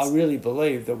 And yes. I really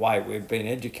believe the way we've been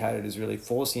educated is really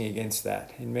forcing against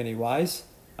that in many ways.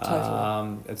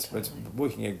 Totally. It's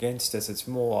working against us. It's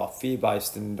more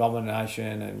fear-based and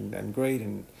domination and greed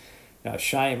and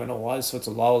shame and all those sorts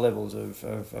of lower levels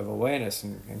of awareness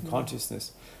and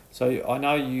consciousness. So I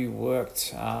know you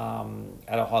worked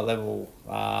at a high level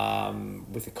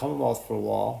with the Commonwealth for a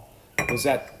while. Was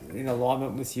that in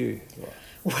alignment with you?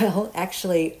 Well,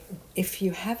 actually, if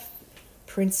you have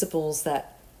principles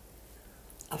that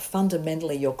are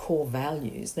fundamentally your core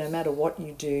values, no matter what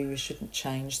you do, you shouldn't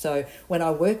change. So when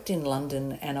I worked in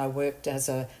London, and I worked as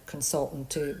a consultant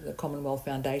to the Commonwealth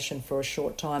Foundation for a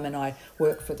short time, and I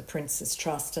worked for the Prince's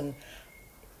Trust,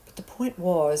 but the point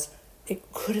was,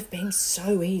 it could have been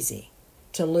so easy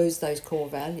to lose those core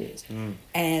values.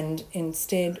 And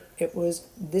instead it was,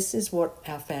 this is what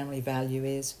our family value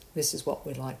is, this is what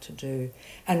we like to do.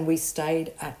 And we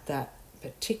stayed at that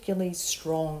particularly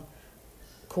strong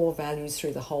core values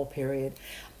through the whole period.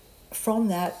 From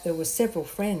that, there were several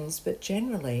friends, but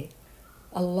generally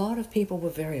a lot of people were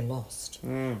very lost.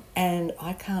 And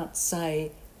I can't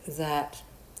say that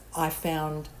I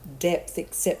found depth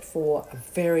except for a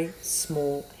very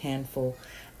small handful,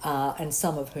 and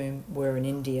some of whom were in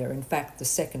India. In fact, the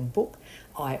second book,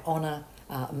 I honour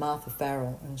Martha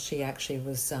Farrell, and she actually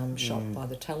was shot by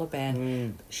the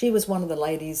Taliban. She was one of the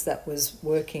ladies that was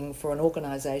working for an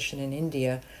organisation in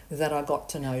India that I got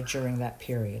to know during that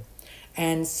period.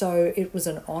 And so it was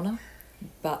an honour,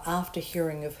 but after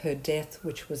hearing of her death,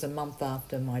 which was a month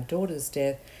after my daughter's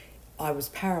death, I was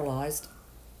paralysed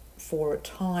for a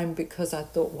time because I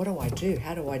thought, what do I do?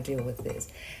 How do I deal with this?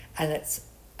 And it's,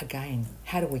 again,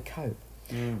 how do we cope?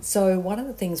 So one of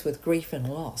the things with grief and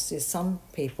loss is some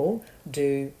people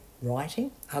do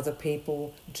writing, other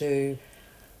people do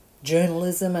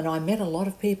journalism, and I met a lot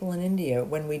of people in India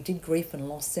when we did grief and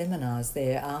loss seminars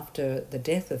there after the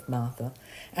death of Martha,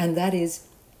 and that is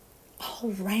a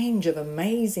whole range of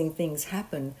amazing things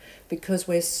happen because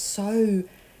we're so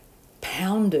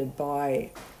pounded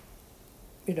by,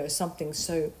 something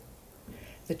so,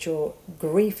 that your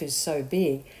grief is so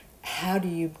big. How do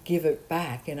you give it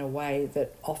back in a way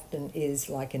that often is,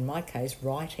 like in my case,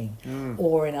 writing,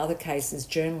 or in other cases,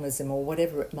 journalism, or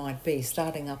whatever it might be,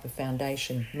 starting up a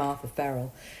foundation. Martha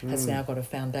Farrell has now got a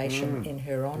foundation in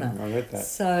her honour. I read that.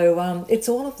 So it's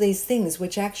all of these things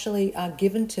which actually are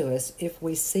given to us if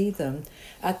we see them.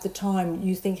 At the time,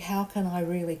 you think, how can I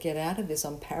really get out of this?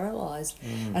 I'm paralysed.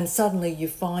 And suddenly you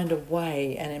find a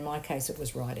way, and in my case, it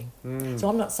was writing. So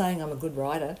I'm not saying I'm a good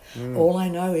writer. All I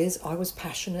know is I was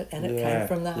passionate, and it came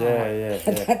from the heart.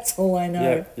 And that's all I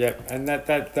know. And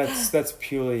that's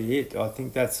purely it. I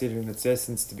think that's it in its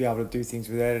essence, to be able to do things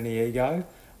without any ego,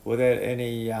 without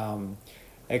any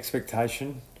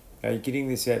expectation. You're getting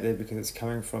this out there because it's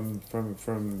coming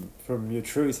from your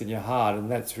truth and your heart, and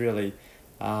that's really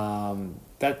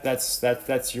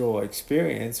that's your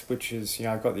experience, which is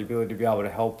got the ability to be able to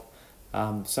help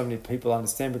so many people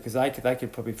understand, because they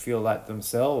could probably feel that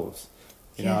themselves.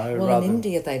 In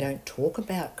India they don't talk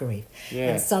about grief.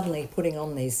 And suddenly putting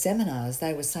on these seminars,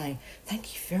 they were saying,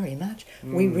 thank you very much.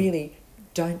 We really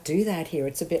don't do that here.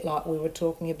 It's a bit like we were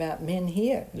talking about men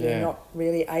here. They're not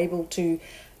really able to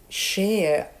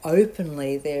share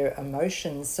openly their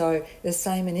emotions. So the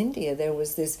same in India, there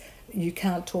was this, you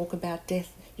can't talk about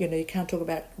death, you can't talk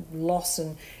about loss,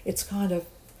 and it's kind of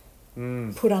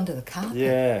put under the carpet.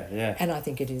 And I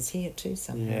think it is here too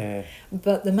somehow.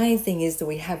 But the main thing is that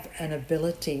we have an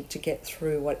ability to get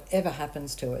through whatever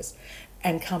happens to us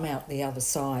and come out the other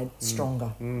side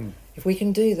stronger. If we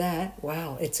can do that,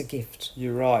 wow, it's a gift.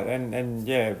 You're right. And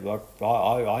like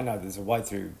I know there's a way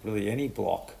through really any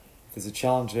block. If there's a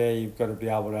challenge there, you've got to be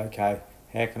able to, okay,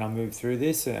 how can I move through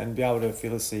this, and be able to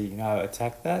fearlessly,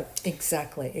 attack that.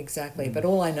 Exactly. But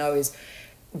all I know is,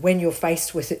 when you're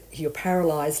faced with it, you're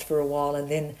paralysed for a while, and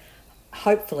then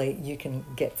hopefully you can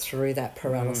get through that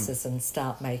paralysis and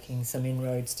start making some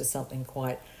inroads to something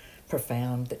quite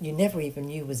profound that you never even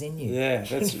knew was in you. Yeah,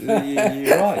 that's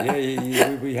you're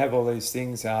right. We have all these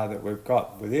things that we've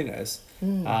got within us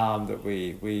that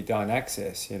we don't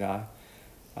access, and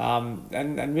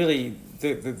really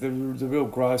the real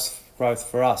growth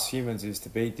for us humans is to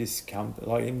be in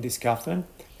discomfort,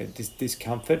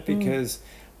 because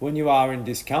when you are in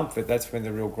discomfort, that's when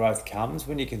the real growth comes.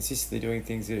 When you're consistently doing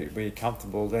things where you're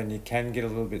comfortable, then you can get a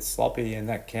little bit sloppy, and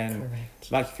that can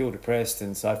make you feel depressed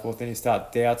and so forth. Then you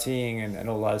start doubting and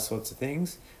all those sorts of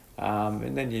things.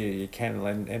 And then you can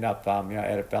end up out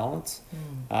of balance.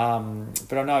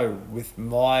 But I know with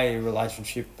my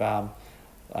relationship, I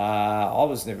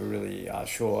was never really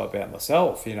sure about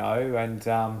myself,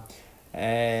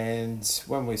 and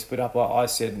when we split up, I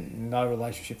said no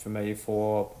relationship for me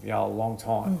for a long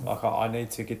time. Like I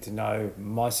need to get to know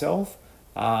myself,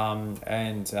 and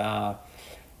that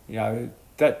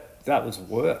was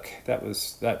work. That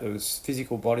was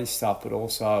physical body stuff, but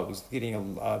also it was getting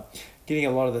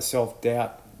a lot of the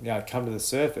self-doubt come to the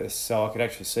surface, so I could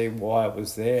actually see why it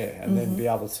was there, and then be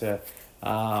able to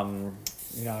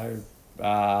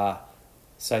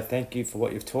say thank you for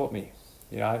what you've taught me.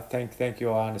 Thank you,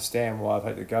 I understand why I've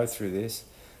had to go through this.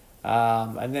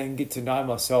 And then get to know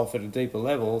myself at a deeper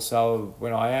level, so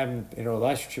when I am in a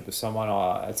relationship with someone,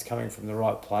 it's coming from the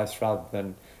right place rather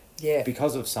than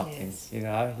because of something,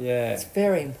 It's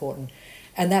very important.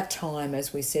 And that time,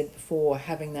 as we said before,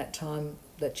 having that time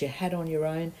that you had on your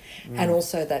own, and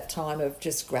also that time of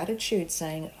just gratitude,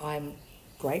 saying, I'm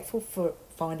grateful for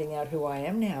finding out who I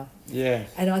am now.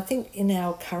 And I think in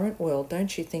our current world,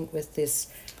 don't you think, with this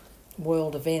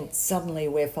world event, suddenly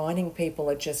we're finding people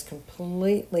are just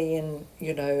completely in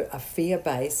a fear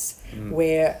base,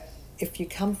 where if you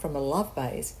come from a love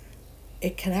base,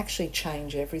 it can actually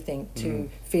change everything to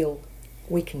feel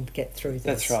we can get through this.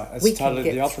 That's right. It's we totally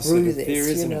can get the opposite through of this, fear,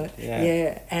 isn't you know? it?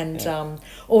 Yeah. And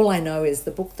all I know is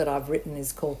the book that I've written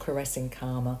is called Caressing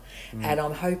Karma, and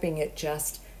I'm hoping it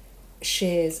just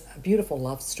shares a beautiful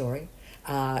love story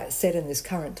set in this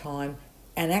current time,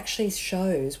 and actually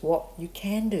shows what you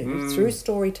can do through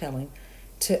storytelling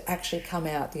to actually come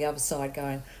out the other side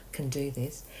going, can do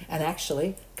this, and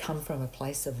actually come from a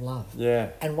place of love. Yeah.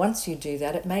 And once you do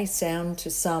that, it may sound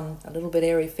to some a little bit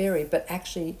airy-fairy, but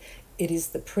actually it is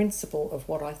the principle of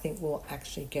what I think will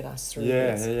actually get us through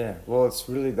this. Yeah. Well, it's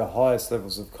really the highest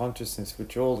levels of consciousness,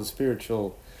 which all the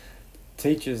spiritual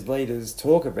teachers, leaders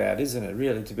talk about, isn't it,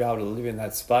 really, to be able to live in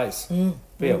that space,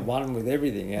 be at one with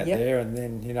everything out there. And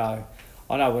then, you know,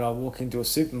 I know when I walk into a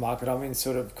supermarket, I'm in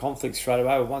sort of conflict straight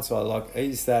away, but once I like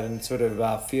ease that and sort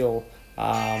of feel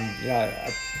you know,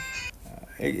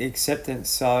 acceptance.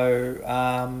 So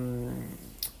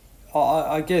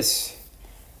I guess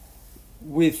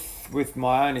with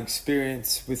my own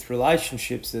experience with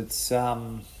relationships, it's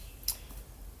look,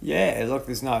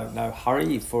 there's no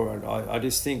hurry for it. I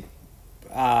just think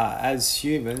as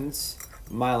humans,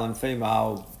 male and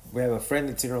female, we have a friend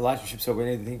that's in a relationship, so we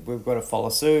need to think we've got to follow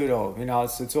suit, or, you know,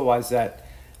 it's always that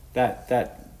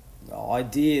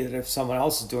idea that if someone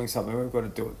else is doing something, we've got to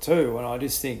do it too. And I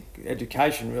just think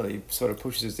education really sort of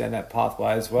pushes us down that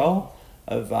pathway as well,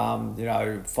 of you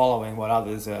know, following what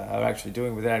others are actually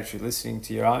doing without actually listening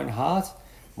to your own heart,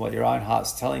 what your own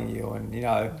heart's telling you, and, you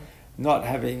know, not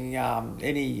having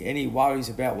any worries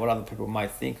about what other people may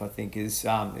think. I think is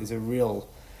a real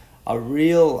I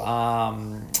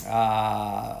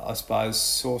suppose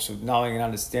source of knowing and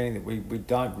understanding that we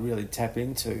don't really tap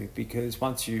into, because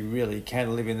once you really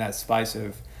can live in that space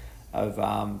of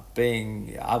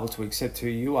being able to accept who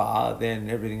you are, then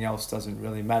everything else doesn't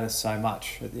really matter so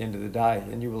much at the end of the day,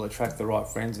 and you will attract the right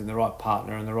friends and the right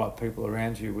partner and the right people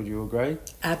around you. Would you agree?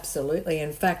 Absolutely.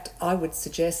 In fact, I would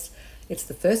suggest it's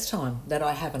the first time that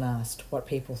I haven't asked what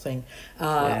people think,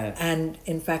 and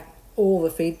in fact all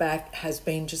the feedback has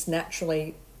been just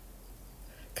naturally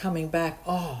coming back.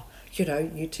 Oh, you know,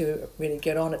 you two really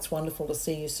get on. It's wonderful to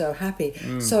see you so happy.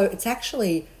 So it's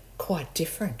actually quite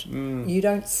different. You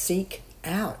don't seek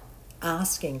out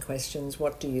asking questions,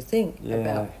 what do you think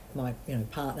about my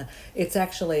partner? It's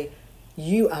actually,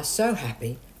 you are so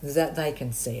happy that they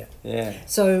can see it.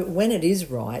 So when it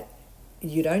is right,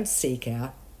 you don't seek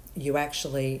out, you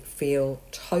actually feel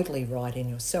totally right in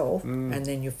yourself, and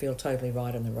then you feel totally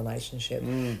right in the relationship.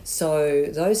 So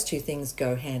those two things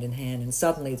go hand in hand, and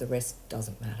suddenly the rest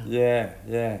doesn't matter.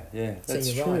 That's so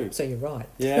you're true. Right. So you're right.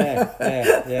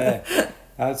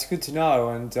 It's good to know,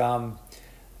 and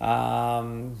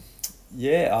I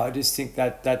just think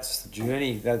that's the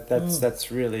journey.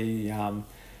 That's really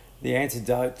the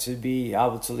antidote to be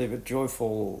able to live a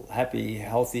joyful, happy,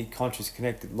 healthy, conscious,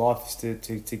 connected life, is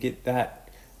to get that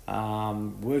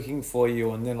working for you,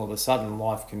 and then all of a sudden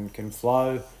life can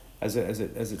flow as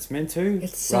it's meant to.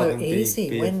 It's so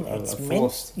easy when it's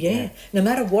meant. No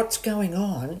matter what's going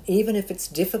on, even if it's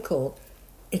difficult,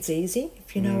 it's easy,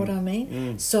 if you know what I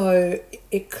mean. So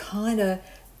it kind of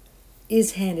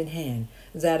is hand in hand,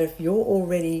 that if you're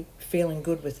already feeling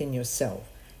good within yourself,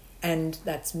 and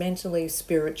that's mentally,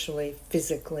 spiritually,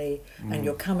 physically, and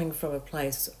you're coming from a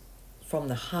place from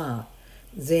the heart,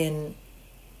 then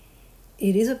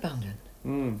it is abundant.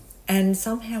 And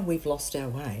somehow we've lost our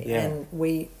way, and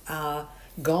we are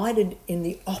guided in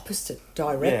the opposite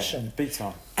direction. Big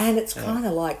time. And it's kind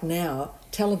of like now,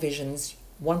 televisions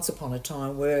once upon a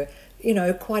time were,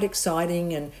 quite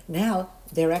exciting, and now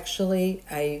they're actually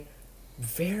a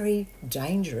very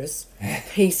dangerous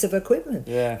piece of equipment,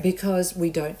 because we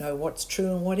don't know what's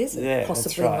true and what isn't.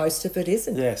 Possibly most of it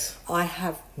isn't. I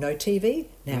have no TV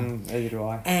now. Neither do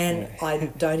I. And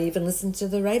I don't even listen to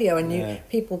the radio. And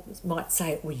people might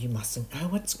say, well, you mustn't know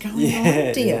what's going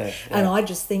on, dear. And I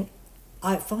just think,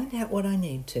 I find out what I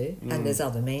need to, and there's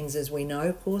other means, as we know,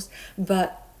 of course.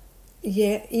 But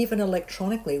even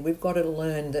electronically, we've got to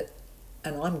learn that.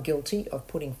 And I'm guilty of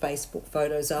putting Facebook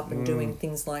photos up and doing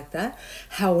things like that.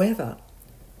 However,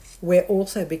 we're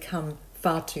also become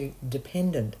far too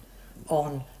dependent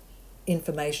on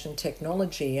information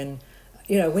technology. And,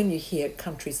 when you hear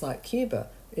countries like Cuba,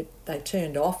 they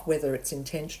turned off, whether it's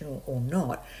intentional or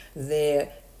not,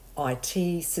 their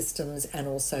IT systems and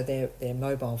also their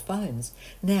mobile phones.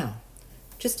 Now,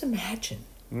 just imagine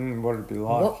What it'd be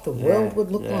like. What the world would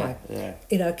look like. Yeah.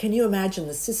 You know, can you imagine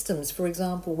the systems? For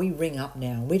example, we ring up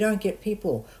now. We don't get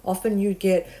people. Often you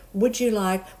get, would you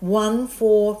like 1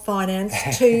 for finance,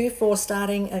 2 for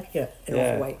starting, off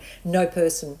away. No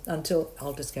person until,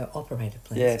 I'll just go, operator,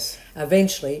 please. Yes.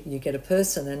 Eventually you get a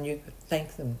person and you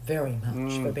thank them very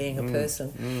much for being a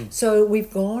person. So we've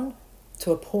gone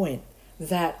to a point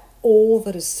that all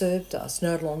that has served us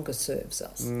no longer serves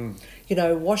us. You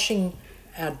know, washing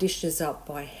our dishes up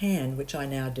by hand, which I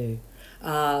now do.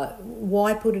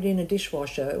 Why put it in a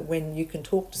dishwasher when you can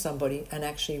talk to somebody and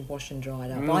actually wash and dry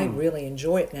it up? I really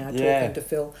enjoy it now, talking to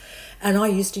Phil. And I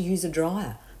used to use a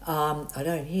dryer. I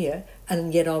don't here,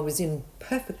 and yet I was in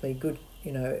perfectly good,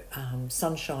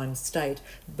 sunshine state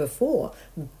before.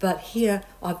 But here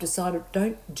I've decided,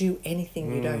 don't do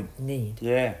anything you don't need.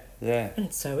 Yeah. And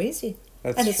it's so easy.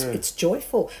 That's and true. It's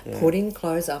joyful. Putting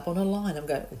clothes up on a line. I'm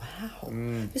going, wow,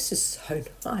 this is so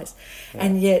nice.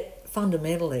 And yet,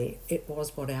 fundamentally, it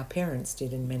was what our parents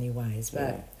did in many ways.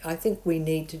 But I think we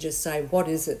need to just say, what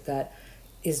is it that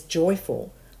is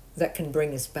joyful that can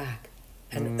bring us back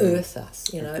and earth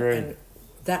us, Agreed. And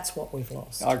that's what we've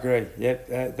lost. I agree. Yep,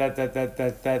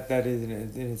 that is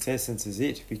in its essence is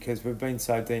it, because we've been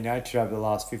so denatured over the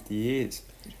last 50 years.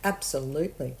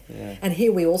 Absolutely. Yeah. And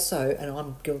here we also, and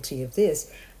I'm guilty of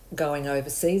this, going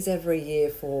overseas every year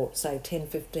for, say, 10,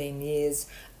 15 years,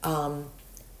 and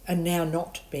now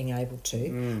not being able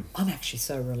to. I'm actually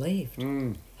so relieved.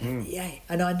 Yay.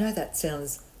 And I know that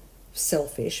sounds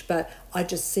selfish, but I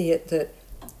just see it that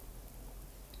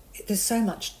there's so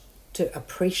much to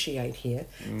appreciate here.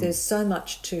 There's so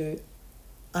much to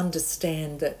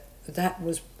understand that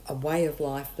was a way of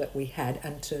life that we had,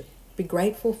 and to be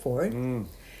grateful for it,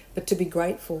 but to be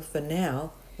grateful for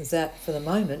now that for the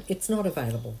moment it's not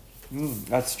available.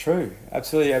 That's true,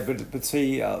 absolutely. But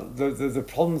see, the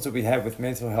problems that we have with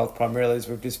mental health primarily is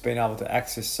we've just been able to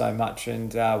access so much,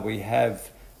 and we have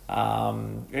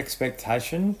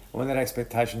expectation. When that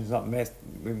expectation is not met,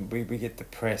 we get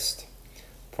depressed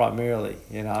primarily.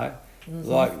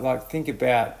 Like think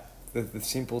about the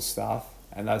simple stuff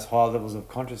and those high levels of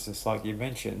consciousness, like you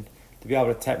mentioned. To be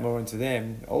able to tap more into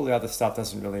them, all the other stuff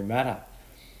doesn't really matter.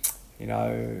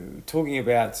 Talking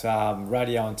about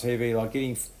radio and TV, like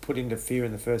getting put into fear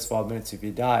in the first 5 minutes of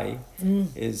your day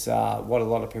is what a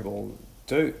lot of people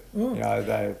do.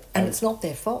 And it's not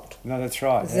their fault. No, that's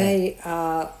right. They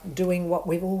are doing what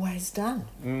we've always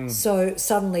done. So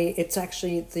suddenly it's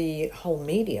actually the whole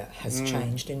media has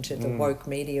changed into the woke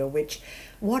media,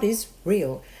 what is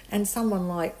real? And someone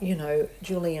like,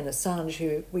 Julian Assange,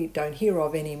 who we don't hear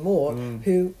of anymore,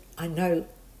 who I know,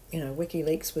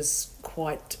 WikiLeaks was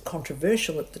quite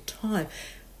controversial at the time.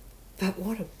 But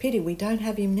what a pity we don't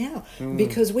have him now,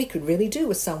 because we could really do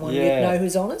with someone you'd know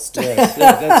who's honest. Yes,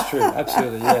 that's true.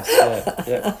 Absolutely, yes.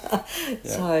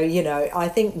 So, I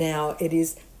think now it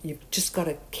is, you've just got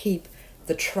to keep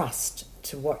the trust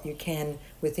to what you can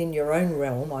within your own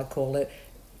realm, I call it.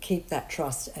 Keep that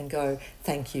trust and go,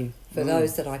 thank you for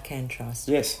those that I can trust.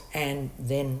 Yes. And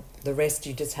then the rest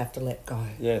you just have to let go.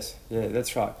 Yes,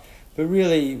 that's right. But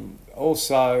really,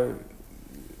 also,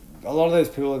 a lot of those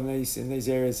people in these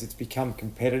areas, it's become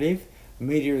competitive.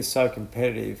 Media is so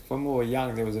competitive. When we were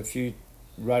young, there was a few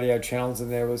radio channels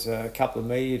and there was a couple of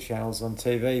media channels on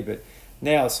TV, but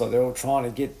now it's like they're all trying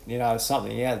to get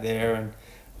something out there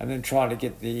and then trying to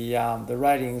get the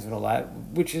ratings and all that,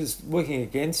 which is working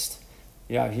against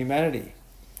humanity.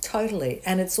 Totally.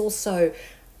 And it's also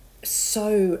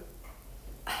so,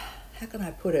 how can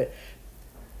I put it?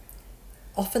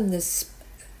 Often there's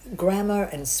grammar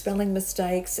and spelling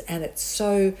mistakes, and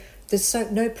there's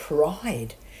no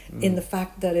pride in the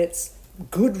fact that it's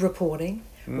good reporting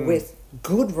with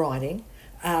good writing,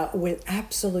 with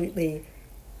absolutely,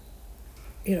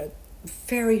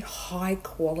 very high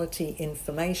quality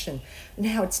information.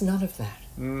 Now it's none of that.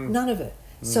 None of it.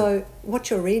 So what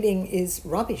you're reading is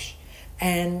rubbish,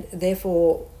 and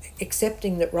therefore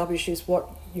accepting that rubbish is what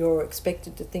you're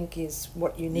expected to think is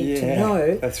what you need to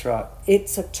know. That's right.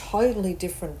 It's a totally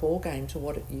different ball game to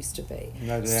what it used to be.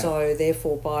 No doubt. So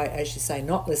therefore, by, as you say,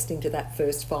 not listening to that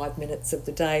first 5 minutes of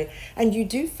the day, and you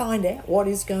do find out what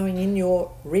is going in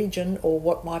your region or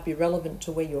what might be relevant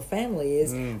to where your family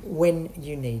is when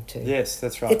you need to. Yes,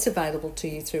 that's right. It's available to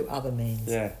you through other means.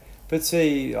 Yeah. But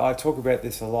see, I talk about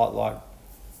this a lot, like,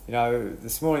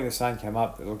 this morning the sun came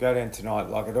up, it'll go down tonight,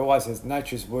 like it always says,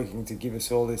 nature's working to give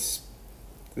us all this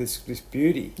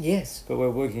beauty. Yes. But we're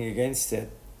working against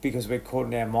it because we're caught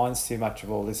in our minds too much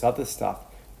of all this other stuff.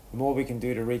 The more we can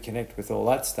do to reconnect with all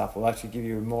that stuff will actually give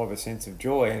you more of a sense of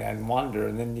joy and wonder,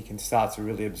 and then you can start to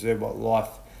really observe what life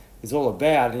is all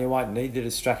about, and you won't need the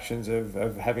distractions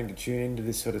of having to tune into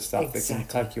this sort of stuff Exactly. that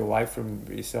can take you away from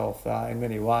yourself in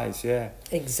many ways. Yeah.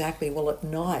 Exactly. Well, at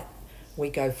night we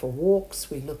go for walks,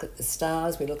 we look at the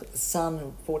stars, we look at the sun.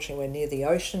 Unfortunately, we're near the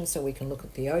ocean, so we can look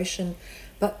at the ocean.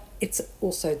 But it's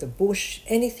also the bush.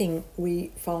 Anything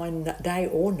we find day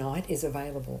or night is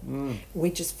available.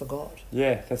 We just forgot.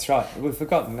 Yeah, that's right. We've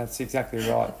forgotten. That's exactly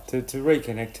right. To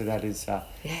reconnect to that is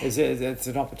it's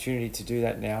an opportunity to do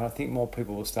that now. And I think more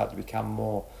people will start to become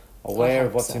more aware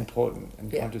of what's important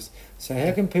and conscious. So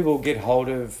how can people get hold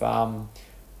of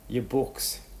your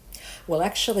books? Well,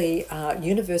 actually,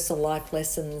 Universal Life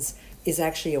Lessons is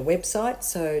actually a website,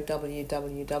 so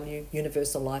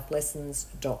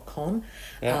www.universallifelessons.com.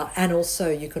 And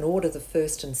also you can order the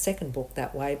first and second book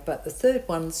that way, but the third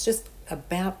one's just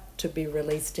about to be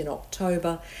released in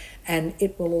October, and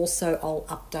it will also, I'll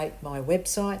update my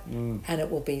website, and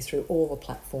it will be through all the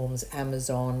platforms,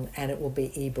 Amazon, and it will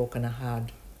be ebook and a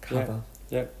hard cover.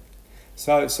 Yep.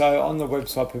 So on the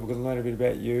website, people can learn a bit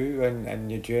about you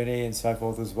and your journey and so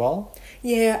forth as well.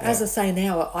 Yeah, as I say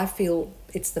now, I feel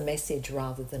it's the message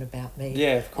rather than about me.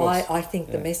 Yeah, of course. I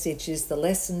think the message is the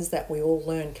lessons that we all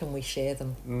learn, can we share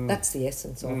them? That's the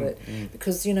essence of it.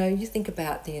 Because, you think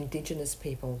about the Indigenous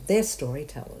people, they're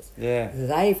storytellers. Yeah.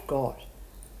 They've got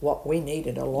what we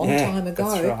needed a long time ago.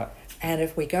 That's right. And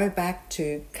if we go back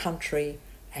to country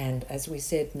and, as we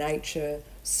said, nature,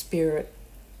 spirit,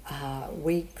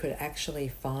 we could actually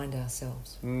find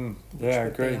ourselves. I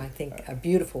agree. I think a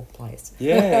beautiful place.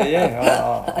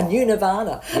 A new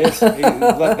nirvana. Yes,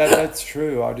 that's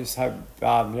true. I just hope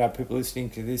people listening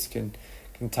to this can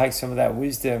take some of that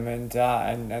wisdom and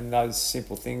those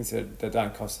simple things that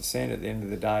don't cost a cent at the end of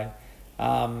the day.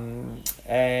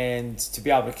 And to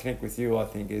be able to connect with you, I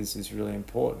think is really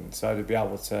important. So to be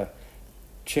able to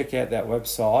check out that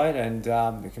website, and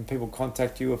can people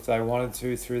contact you if they wanted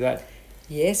to through that?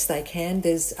 Yes, they can.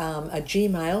 There's a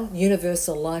Gmail,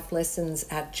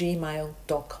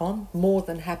 universallifelessons@gmail.com. More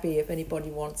than happy if anybody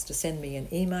wants to send me an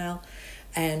email.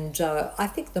 And I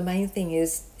think the main thing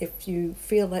is, if you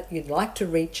feel that you'd like to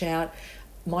reach out,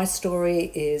 my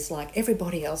story is like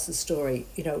everybody else's story.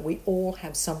 We all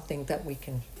have something that we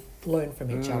can learn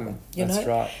from each other. That's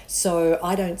right. So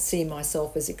I don't see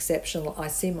myself as exceptional. I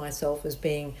see myself as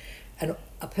being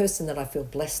a person that I feel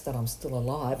blessed that I'm still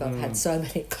alive. I've had so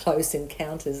many close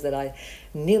encounters that I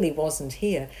nearly wasn't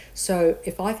here. So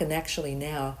if I can actually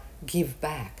now give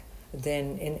back,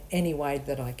 then in any way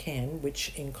that I can,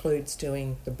 which includes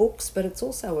doing the books, but it's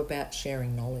also about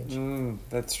sharing knowledge.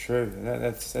 That's true.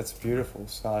 That's beautiful.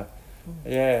 So,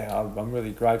 I'm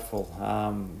really grateful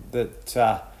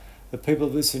that the people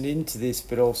listen into this,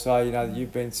 but also,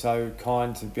 you've been so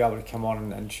kind to be able to come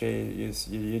on and share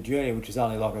your journey, which is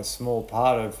only like a small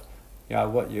part of,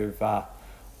 what you've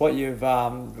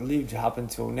lived up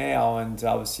until now. And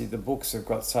obviously the books have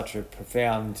got such a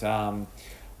profound, I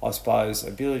suppose,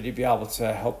 ability to be able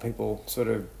to help people sort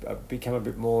of become a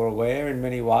bit more aware in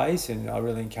many ways. And I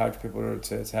really encourage people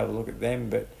to have a look at them.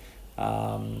 But,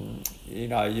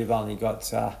 you've only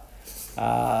got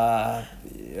a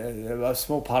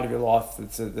small part of your life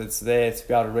that's there to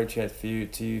be able to reach out to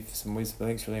you for some wisdom. I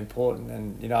think it's really important.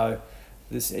 And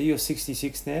you're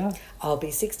 66 now. I'll be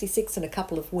 66 in a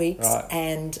couple of weeks, right.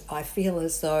 And I feel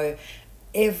as though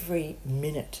every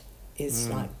minute is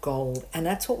like gold, and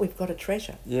that's what we've got to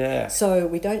treasure. Yeah. So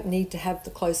we don't need to have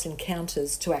the close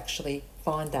encounters to actually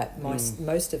find that.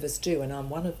 Most of us do, and I'm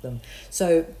one of them.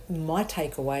 So my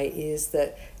takeaway is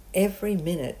that every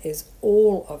minute is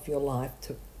all of your life,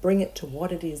 to bring it to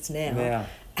what it is now.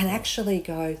 And actually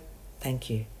go, thank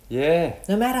you. Yeah.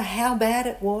 No matter how bad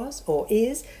it was or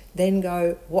is, then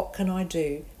go, what can I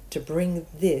do to bring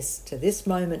this to this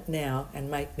moment now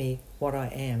and make me what I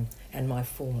am and my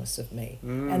fullness of me?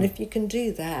 And if you can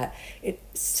do that, it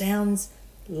sounds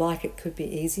like it could be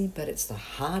easy, but it's the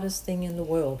hardest thing in the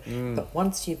world. But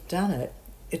once you've done it,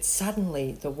 it's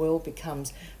suddenly the world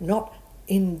becomes not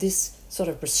in this sort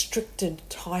of restricted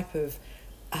type of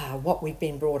what we've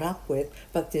been brought up with,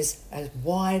 but this as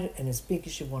wide and as big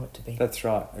as you want it to be. That's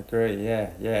right. Agree.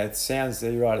 Yeah. It sounds,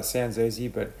 you're right, it sounds easy,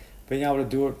 but being able to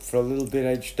do it for a little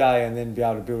bit each day and then be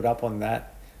able to build up on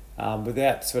that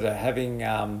without sort of having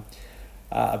a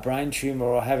brain tumour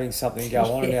or having something go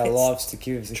on in our lives to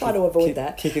give us a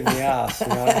kick in the arse.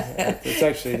 It's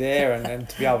actually there, and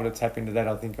to be able to tap into that,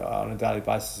 I think, on a daily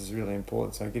basis is really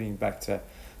important. So getting back to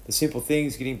the simple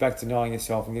things, getting back to knowing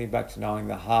yourself and getting back to knowing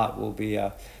the heart will be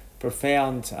a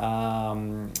profound,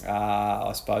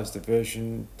 I suppose,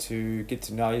 diversion to get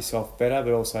to know yourself better,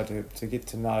 but also to get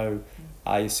to know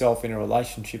yourself in a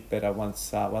relationship better once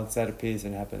that appears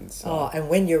and happens. So. Oh, and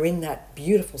when you're in that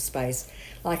beautiful space,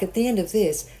 like at the end of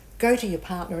this, go to your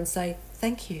partner and say,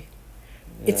 thank you.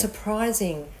 Yeah. It's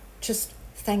surprising, just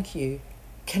thank you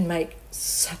can make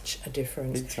such a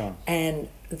difference. Big time. And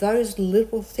those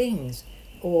little things,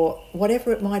 or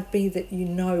whatever it might be that you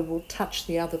know will touch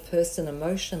the other person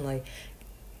emotionally,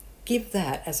 give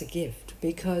that as a gift,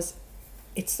 because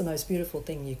it's the most beautiful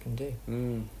thing you can do.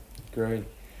 Great.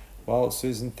 Well,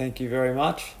 Susan, thank you very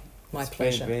much. My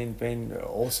pleasure. It's been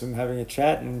awesome having a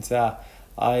chat, and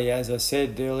as I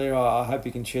said earlier, I hope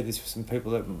you can share this with some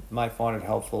people that may find it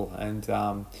helpful. And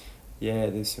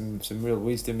there's some real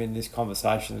wisdom in this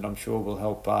conversation that I'm sure will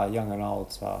help young and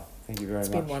old. So thank you very much.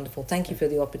 It's been wonderful. Thank you for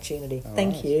the opportunity. All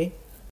Thank right. you.